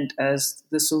was meant as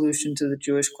the solution to the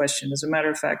Jewish question. As a matter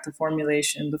of fact, the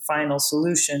formulation, the final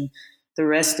solution, the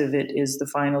rest of it is the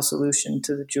final solution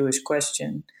to the Jewish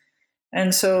question.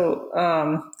 And so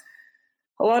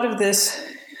a lot of this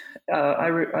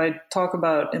I talk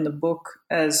about in the book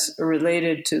as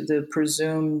related to the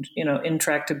presumed,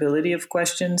 intractability of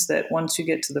questions, that once you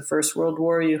get to the First World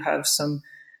War, you have some,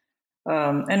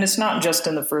 and it's not just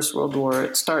in the First World War,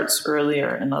 it starts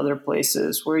earlier in other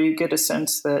places, where you get a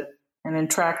sense that an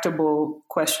intractable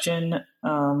question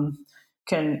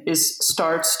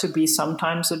starts to be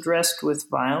sometimes addressed with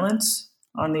violence,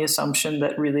 on the assumption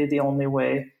that really the only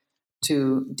way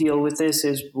to deal with this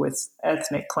is with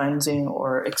ethnic cleansing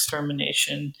or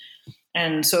extermination.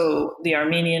 And so the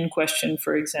Armenian question,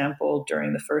 for example,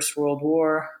 during the First World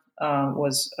War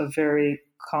was a very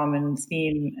common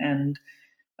theme, and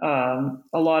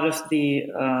a lot of the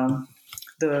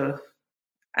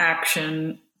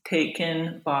action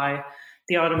taken by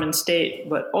the Ottoman state,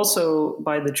 but also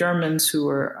by the Germans who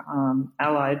were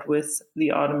allied with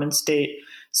the Ottoman state,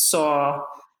 saw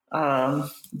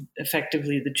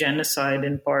effectively the genocide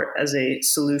in part as a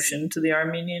solution to the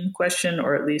Armenian question,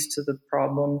 or at least to the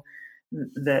problem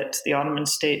that the Ottoman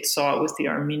state saw with the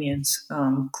Armenians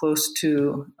close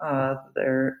to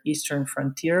their eastern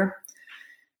frontier.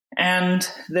 And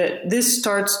that this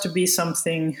starts to be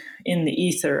something in the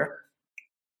ether.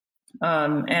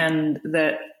 And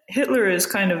that Hitler is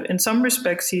kind of, in some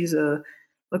respects, he's a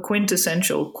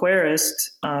quintessential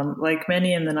querist, like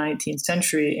many in the 19th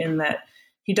century, in that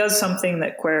he does something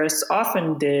that querists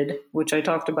often did, which I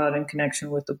talked about in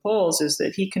connection with the Poles, is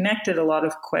that he connected a lot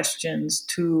of questions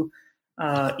to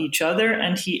each other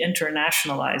and he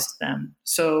internationalized them.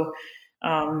 So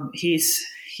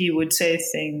he would say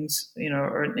things,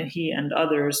 or he and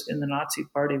others in the Nazi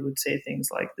Party would say things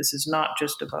like, this is not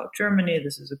just about Germany,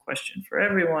 this is a question for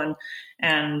everyone.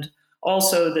 And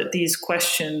also that these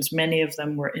questions, many of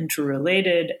them were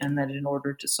interrelated, and that in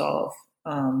order to solve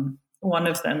one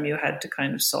of them, you had to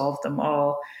kind of solve them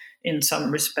all in some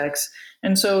respects.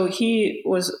 And so he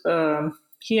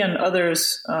and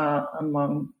others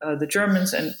among the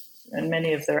Germans and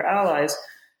many of their allies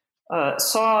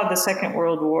saw the Second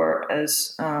World War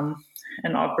as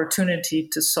an opportunity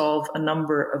to solve a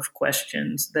number of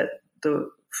questions that the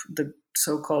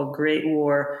so-called Great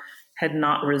War had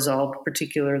not resolved,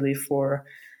 particularly for,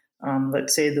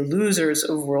 let's say, the losers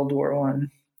of World War I.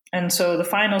 And so the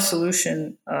final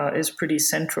solution is pretty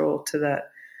central to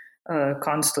that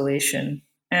constellation.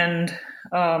 And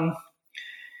I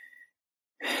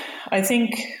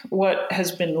think what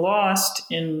has been lost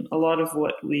in a lot of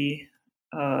what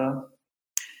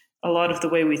a lot of the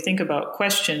way we think about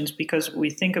questions, because we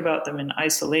think about them in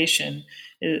isolation,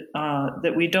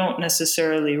 that we don't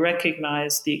necessarily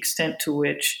recognize the extent to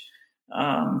which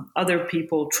other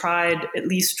people tried, at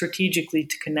least strategically,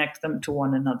 to connect them to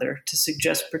one another, to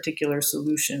suggest particular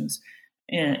solutions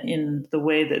in the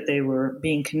way that they were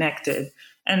being connected.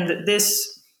 And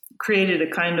this created a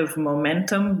kind of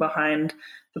momentum behind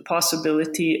the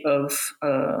possibility of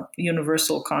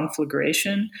universal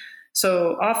conflagration.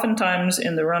 So oftentimes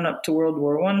in the run-up to World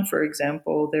War I, for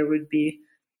example, there would be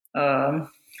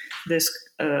this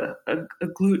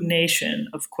agglutination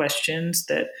of questions,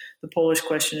 that the Polish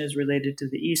question is related to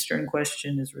the Eastern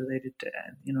question, is related to,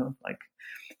 like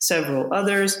several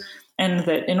others, and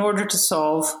that in order to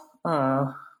solve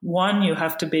one, you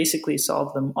have to basically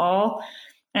solve them all.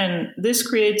 And this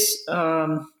creates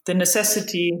the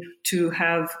necessity to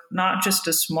have not just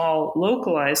a small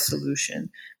localized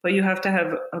solution, but you have to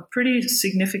have a pretty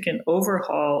significant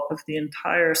overhaul of the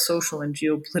entire social and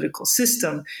geopolitical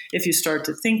system if you start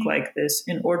to think like this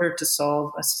in order to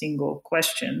solve a single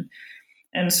question.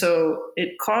 And so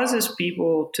it caused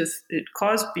people to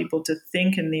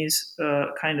think in these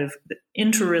kind of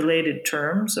interrelated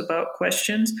terms about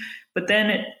questions, but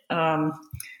then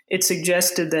it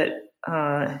suggested that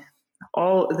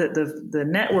the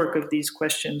network of these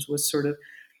questions was sort of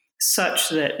such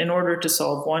that in order to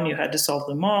solve one, you had to solve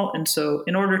them all. And so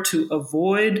in order to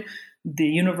avoid the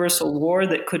universal war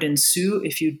that could ensue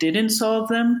if you didn't solve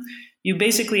them, you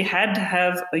basically had to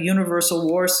have a universal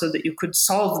war so that you could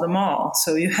solve them all.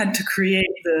 So you had to create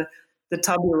the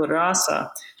tabula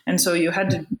rasa. And so you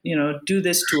had to, do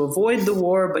this to avoid the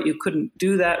war, but you couldn't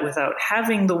do that without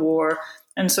having the war.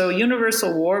 And so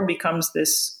universal war becomes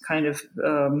this kind of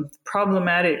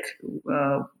problematic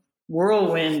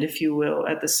whirlwind, if you will,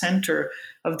 at the center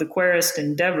of the querist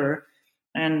endeavor.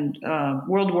 And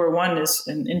World War I is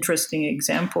an interesting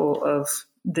example of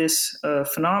this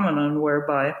phenomenon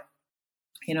whereby,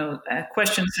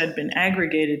 questions had been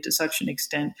aggregated to such an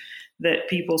extent that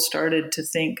people started to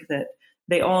think that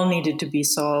they all needed to be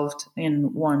solved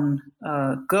in one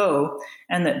go,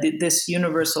 and that this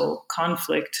universal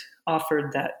conflict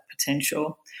offered that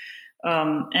potential.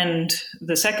 And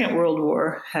the Second World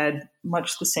War had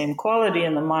much the same quality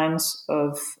in the minds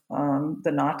of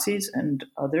the Nazis and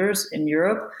others in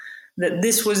Europe, that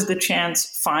this was the chance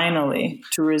finally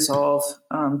to resolve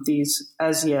these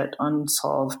as yet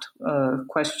unsolved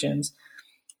questions.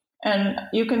 And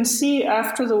you can see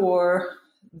after the war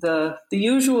the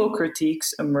usual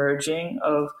critiques emerging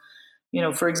of,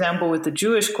 for example, with the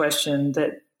Jewish question,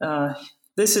 that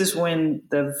this is when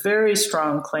the very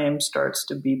strong claim starts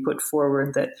to be put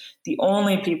forward that the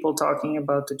only people talking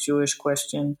about the Jewish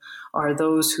question are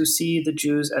those who see the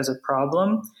Jews as a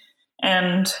problem.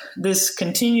 And this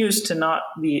continues to not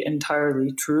be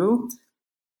entirely true,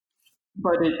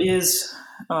 but it is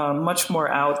much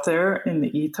more out there in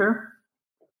the ether.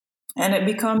 And it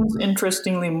becomes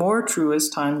interestingly more true as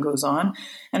time goes on.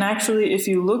 And actually, if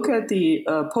you look at the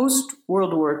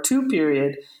post-World War II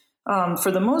period,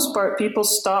 for the most part, people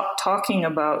stop talking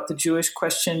about the Jewish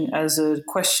question as a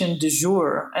question du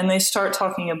jour, and they start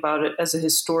talking about it as a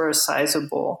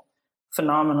historicizable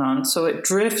phenomenon. So it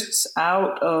drifts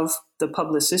out of the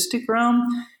publicistic realm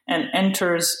and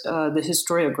enters the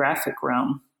historiographic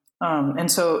realm. And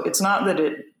so it's not that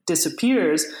it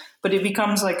disappears, but it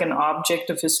becomes like an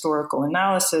object of historical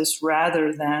analysis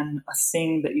rather than a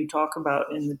thing that you talk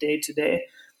about in the day to day.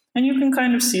 And you can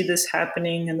kind of see this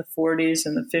happening in the 40s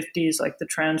and the 50s, like the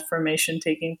transformation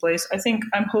taking place.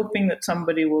 I'm hoping that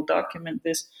somebody will document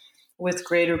this with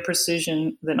greater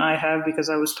precision than I have, because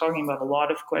I was talking about a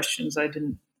lot of questions I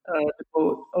didn't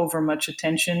devote over much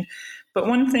attention. But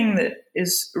one thing that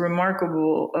is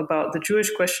remarkable about the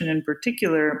Jewish question in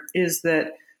particular is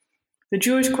that the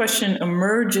Jewish question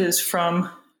emerges from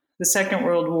the Second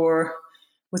World War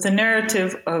with a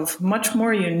narrative of much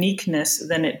more uniqueness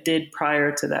than it did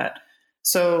prior to that.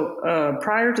 So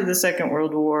prior to the Second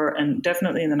World War, and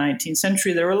definitely in the 19th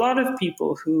century, there were a lot of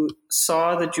people who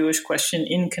saw the Jewish question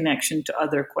in connection to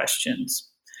other questions.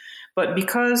 But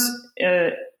because,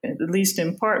 at least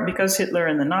in part, because Hitler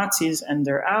and the Nazis and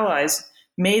their allies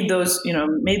made those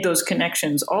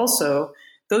connections also,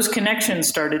 those connections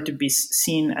started to be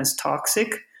seen as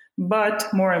toxic. But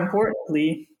more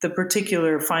importantly, the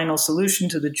particular final solution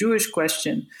to the Jewish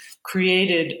question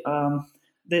created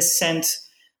this sense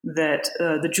that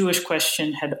the Jewish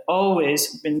question had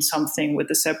always been something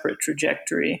with a separate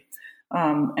trajectory.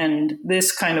 And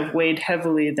this kind of weighed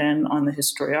heavily then on the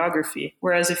historiography.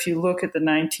 Whereas if you look at the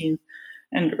 19th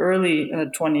and early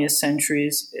 20th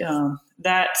centuries,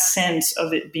 that sense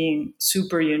of it being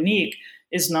super unique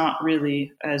is not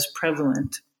really as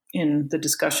prevalent in the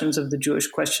discussions of the Jewish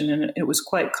question. And it was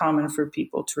quite common for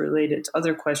people to relate it to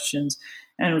other questions,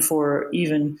 and for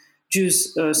even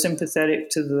Jews sympathetic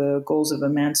to the goals of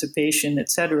emancipation,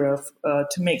 etc.,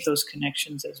 to make those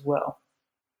connections as well.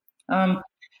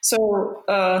 So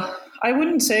I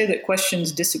wouldn't say that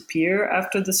questions disappear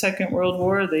after the Second World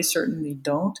War. They certainly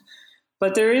don't.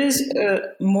 But there is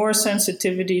more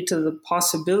sensitivity to the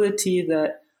possibility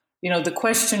that, the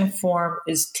question form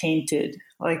is tainted.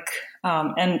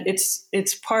 And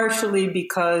it's partially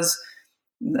because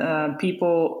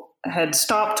people had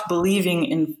stopped believing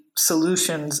in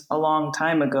solutions a long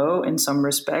time ago in some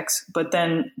respects, but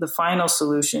then the final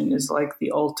solution is like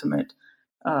the ultimate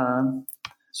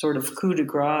sort of coup de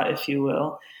grace, if you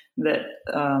will, that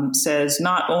says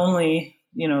not only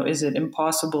is it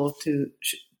impossible to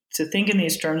think in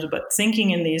these terms, but thinking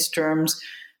in these terms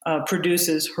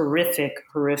produces horrific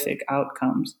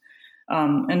outcomes.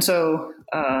 And so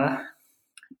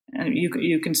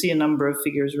you can see a number of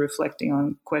figures reflecting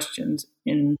on questions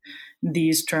in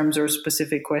these terms, or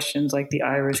specific questions like the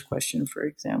Irish question, for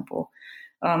example.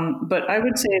 But I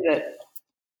would say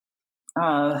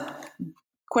that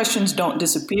questions don't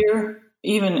disappear.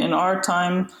 Even in our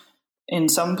time, in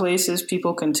some places,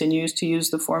 people continue to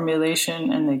use the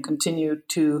formulation and they continue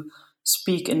to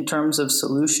speak in terms of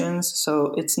solutions.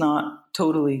 So it's not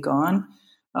totally gone.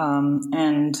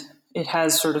 And it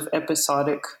has sort of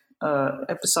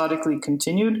episodically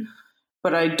continued,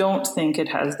 but I don't think it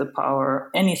has the power,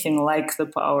 anything like the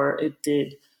power it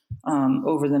did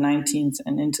over the 19th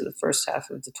and into the first half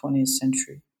of the 20th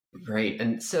century. Great.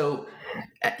 And so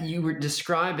you were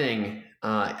describing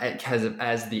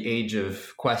as the age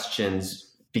of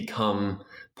questions become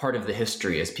part of the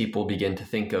history, as people begin to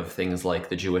think of things like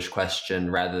the Jewish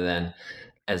question rather than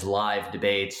as live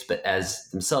debates, but as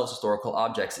themselves historical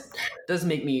objects. It does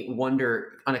make me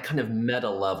wonder on a kind of meta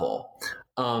level,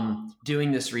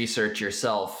 doing this research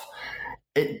yourself,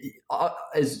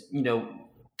 as you know,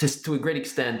 to a great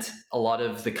extent, a lot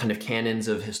of the kind of canons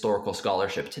of historical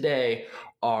scholarship today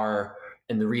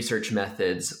and the research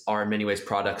methods are in many ways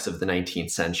products of the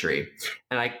 19th century.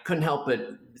 And I couldn't help but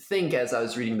think, as I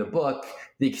was reading the book,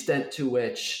 the extent to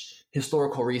which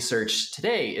historical research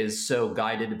today is so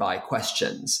guided by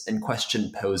questions and question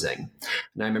posing.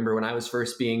 And I remember when I was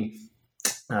first being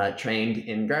trained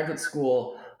in graduate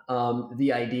school,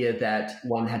 the idea that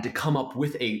one had to come up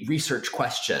with a research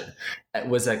question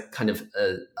was a kind of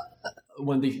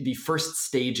one of the first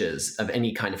stages of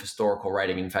any kind of historical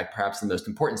writing. In fact, perhaps the most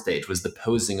important stage was the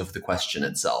posing of the question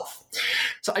itself.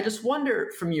 So I just wonder,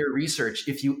 from your research,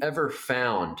 if you ever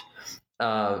found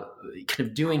kind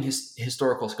of doing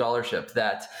historical scholarship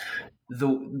that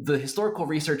the historical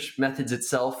research methods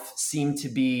itself seem to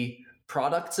be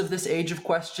products of this age of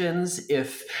questions,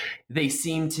 if they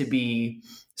seem to be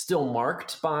still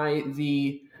marked by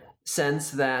the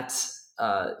sense that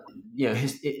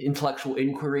his intellectual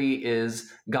inquiry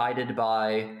is guided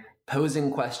by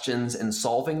posing questions and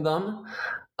solving them.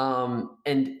 And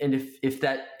if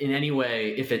that in any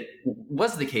way, if it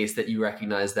was the case that you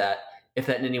recognize that, if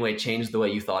that in any way changed the way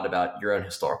you thought about your own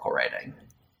historical writing.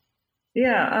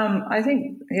 Yeah, I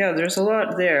think, there's a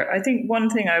lot there. I think one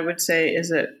thing I would say is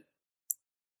that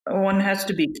one has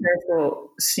to be careful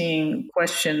seeing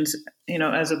questions,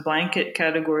 as a blanket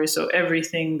category. So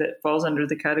everything that falls under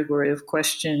the category of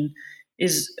question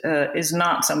is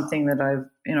not something that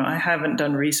I haven't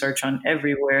done research on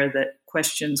everywhere that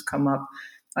questions come up.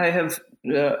 I have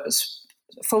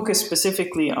focused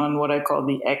specifically on what I call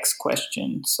the X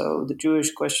question. So the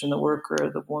Jewish question, the worker,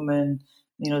 the woman,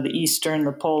 the Eastern,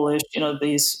 the Polish,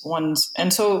 these ones.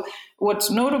 And so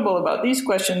what's notable about these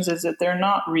questions is that they're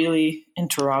not really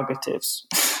interrogatives.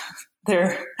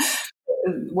 They're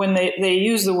when they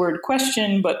use the word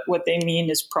question, but what they mean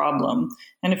is problem.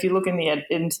 And if you look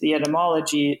into the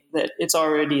etymology, that it's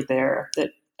already there, that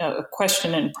a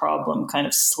question and problem kind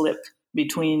of slip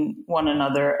between one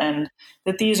another, and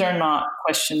that these are not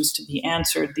questions to be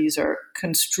answered. These are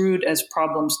construed as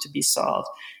problems to be solved.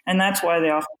 And that's why they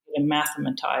often get a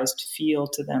mathematized feel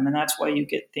to them. And that's why you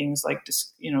get things like,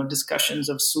 discussions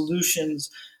of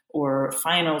solutions or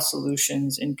final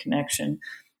solutions in connection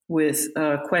with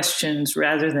questions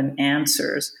rather than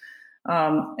answers.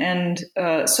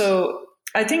 So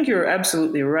I think you're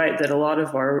absolutely right that a lot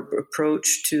of our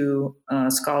approach to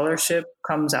scholarship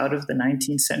comes out of the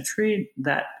 19th century.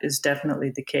 That is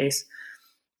definitely the case.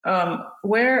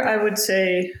 Where I would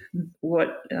say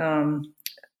what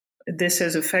this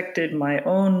has affected my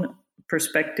own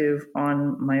perspective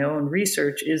on my own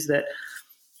research is that,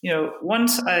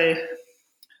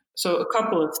 so a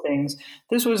couple of things.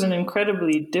 This was an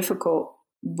incredibly difficult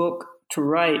book to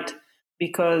write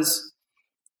because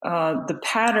the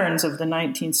patterns of the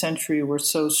 19th century were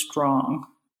so strong.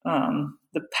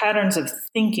 The patterns of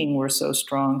thinking were so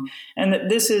strong, and that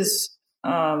this is,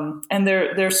 and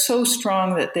they're so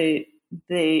strong that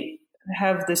they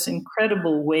have this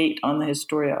incredible weight on the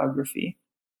historiography.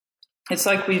 It's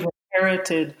like we've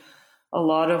inherited a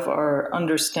lot of our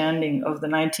understanding of the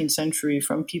 19th century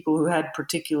from people who had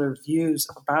particular views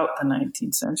about the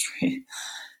 19th century.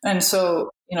 And so,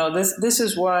 this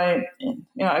is why,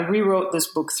 I rewrote this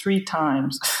book 3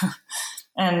 times.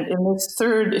 And in this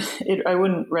third, I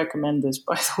wouldn't recommend this,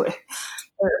 by the way.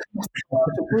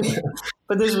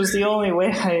 But this was the only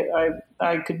way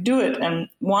I could do it. And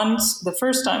the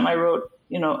first time I wrote,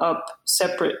 up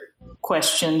separate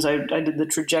questions. I did the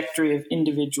trajectory of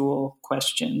individual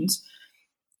questions.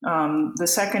 The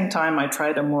second time I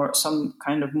tried some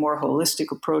kind of more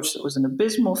holistic approach that was an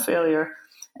abysmal failure.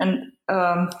 And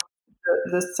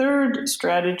the third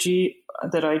strategy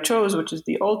that I chose, which is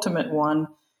the ultimate one,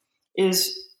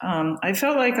 is I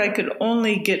felt like I could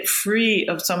only get free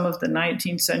of some of the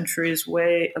 19th century's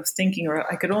way of thinking, or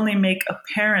I could only make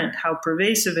apparent how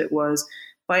pervasive it was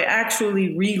by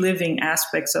actually reliving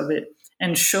aspects of it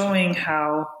and showing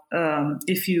how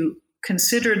if you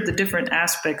considered the different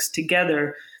aspects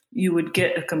together, you would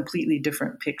get a completely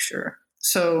different picture.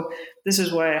 So this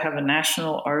is why I have a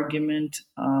national argument.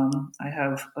 I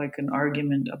have like an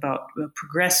argument about a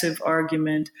progressive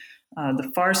argument,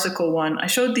 the farcical one. I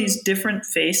showed these different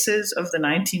faces of the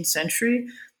 19th century.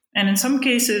 And in some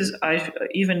cases, I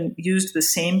even used the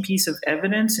same piece of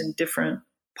evidence in different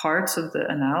parts of the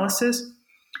analysis.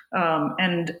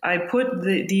 And I put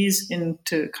these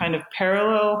into kind of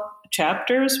parallel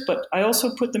chapters, but I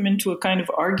also put them into a kind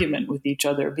of argument with each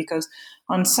other, because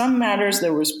on some matters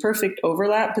there was perfect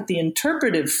overlap, but the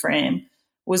interpretive frame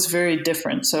was very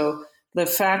different. So the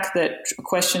fact that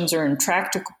questions are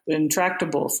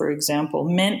intractable, for example,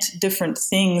 meant different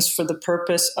things for the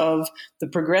purpose of the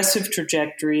progressive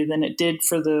trajectory than it did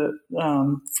for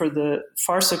the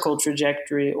farcical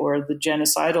trajectory or the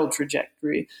genocidal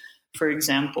trajectory, for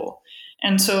example.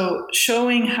 And so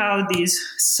showing how these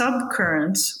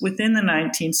subcurrents within the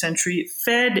 19th century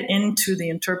fed into the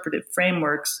interpretive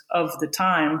frameworks of the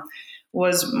time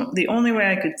was the only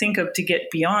way I could think of to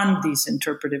get beyond these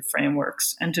interpretive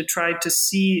frameworks and to try to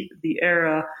see the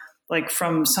era like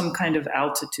from some kind of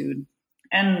altitude.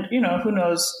 And, who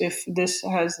knows if this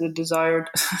has the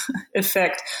desired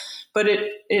effect, but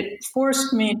it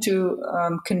forced me to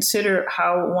consider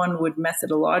how one would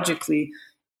methodologically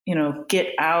get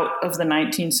out of the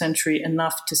 19th century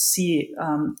enough to see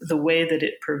the way that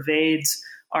it pervades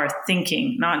our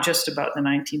thinking, not just about the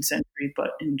 19th century,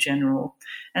 but in general.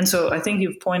 And so I think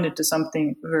you've pointed to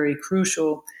something very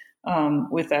crucial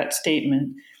with that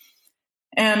statement.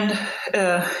 And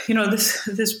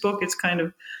this book is kind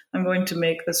of, I'm going to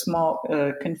make a small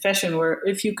confession where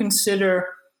if you consider,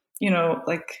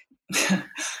 like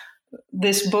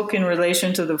this book in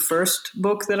relation to the first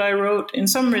book that I wrote, in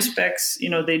some respects,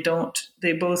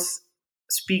 they both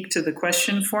speak to the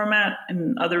question format.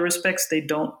 In other respects, they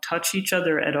don't touch each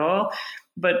other at all.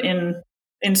 But in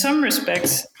some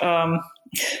respects,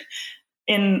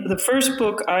 in the first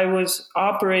book, I was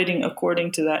operating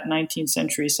according to that 19th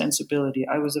century sensibility.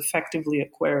 I was effectively a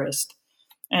querist.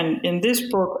 And in this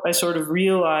book, I sort of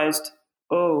realized,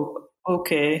 oh,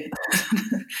 okay,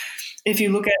 if you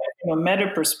look at it from a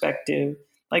meta perspective,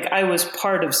 like I was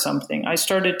part of something. I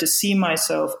started to see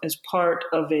myself as part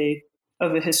of a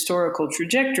historical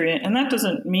trajectory. And that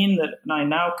doesn't mean that I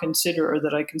now consider, or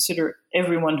that I consider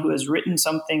everyone who has written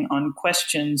something on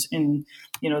questions in,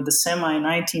 the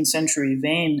semi-19th century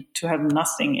vein to have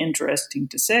nothing interesting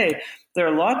to say. There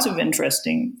are lots of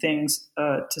interesting things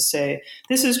to say.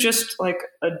 This is just like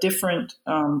a different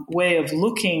way of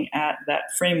looking at that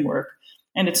framework.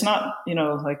 And it's not,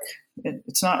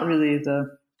 it's not really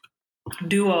the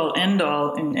do-all,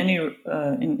 end-all in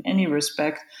any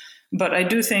respect. But I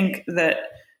do think that,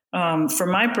 for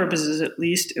my purposes at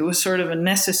least, it was sort of a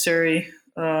necessary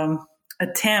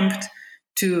attempt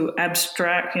to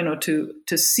abstract,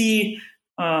 to see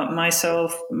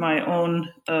myself, my own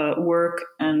work,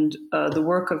 and the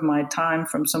work of my time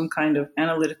from some kind of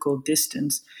analytical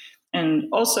distance. And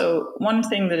also, one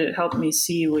thing that it helped me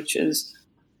see, which is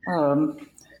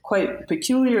quite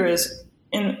peculiar, is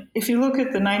if you look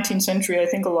at the 19th century, I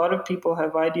think a lot of people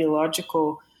have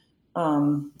ideological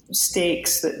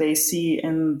stakes that they see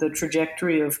in the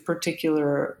trajectory of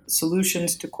particular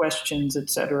solutions to questions,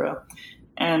 etc.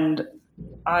 And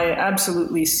I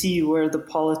absolutely see where the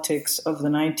politics of the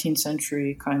 19th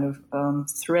century kind of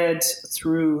threads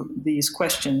through these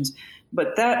questions.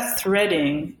 But that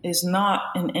threading is not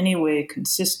in any way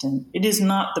consistent. It is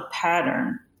not the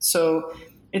pattern. So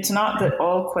it's not that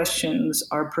all questions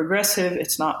are progressive.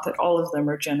 It's not that all of them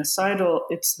are genocidal.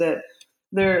 It's that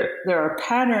there are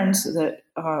patterns that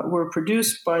were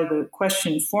produced by the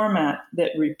question format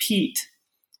that repeat.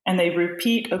 And they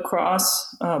repeat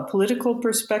across political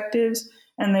perspectives,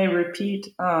 and they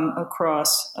repeat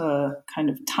across kind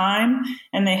of time,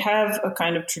 and they have a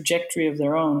kind of trajectory of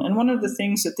their own. And one of the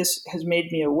things that this has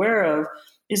made me aware of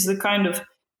is the kind of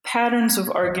patterns of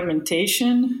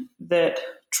argumentation that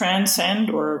transcend,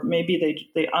 or maybe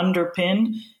they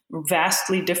underpin,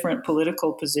 vastly different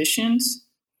political positions.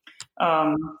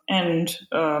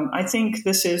 I think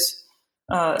this is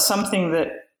something that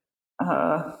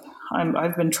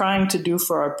I've been trying to do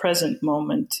for our present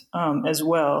moment as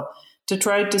well, to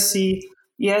try to see,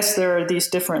 yes, there are these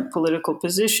different political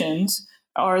positions.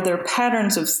 Are there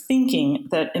patterns of thinking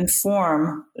that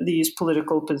inform these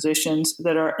political positions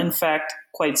that are, in fact,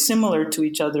 quite similar to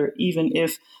each other, even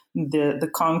if the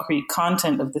concrete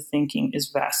content of the thinking is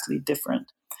vastly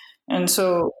different? And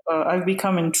so I've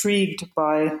become intrigued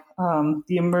by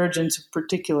the emergence of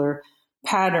particular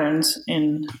patterns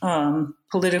in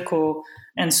political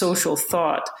and social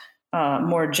thought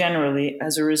more generally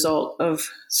as a result of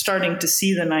starting to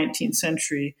see the 19th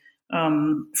century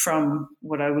from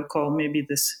what I would call maybe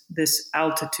this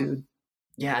altitude.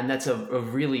 Yeah, and that's a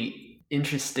really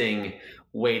interesting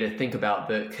way to think about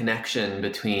the connection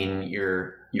between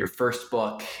your first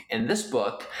book and this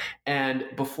book. And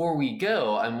before we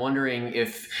go, I'm wondering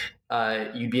if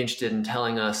you'd be interested in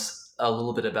telling us a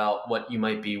little bit about what you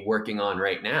might be working on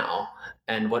right now,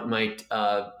 and what might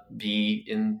be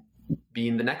in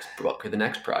the next book or the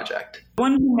next project.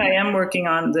 One thing I am working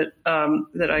on that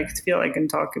I feel I can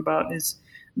talk about is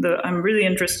I'm really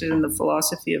interested in the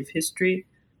philosophy of history,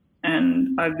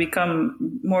 and I've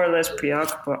become more or less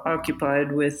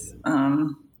preoccupied with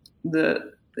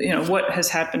what has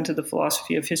happened to the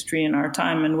philosophy of history in our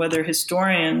time, and whether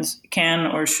historians can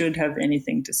or should have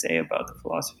anything to say about the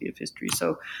philosophy of history.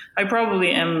 So I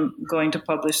probably am going to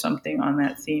publish something on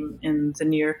that theme in the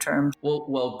near term.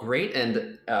 Well, great.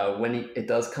 And when it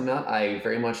does come out, I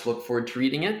very much look forward to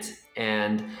reading it.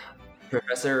 And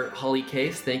Professor Holly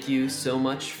Case, thank you so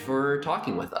much for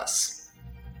talking with us.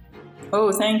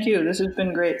 Oh, thank you. This has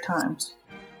been great times.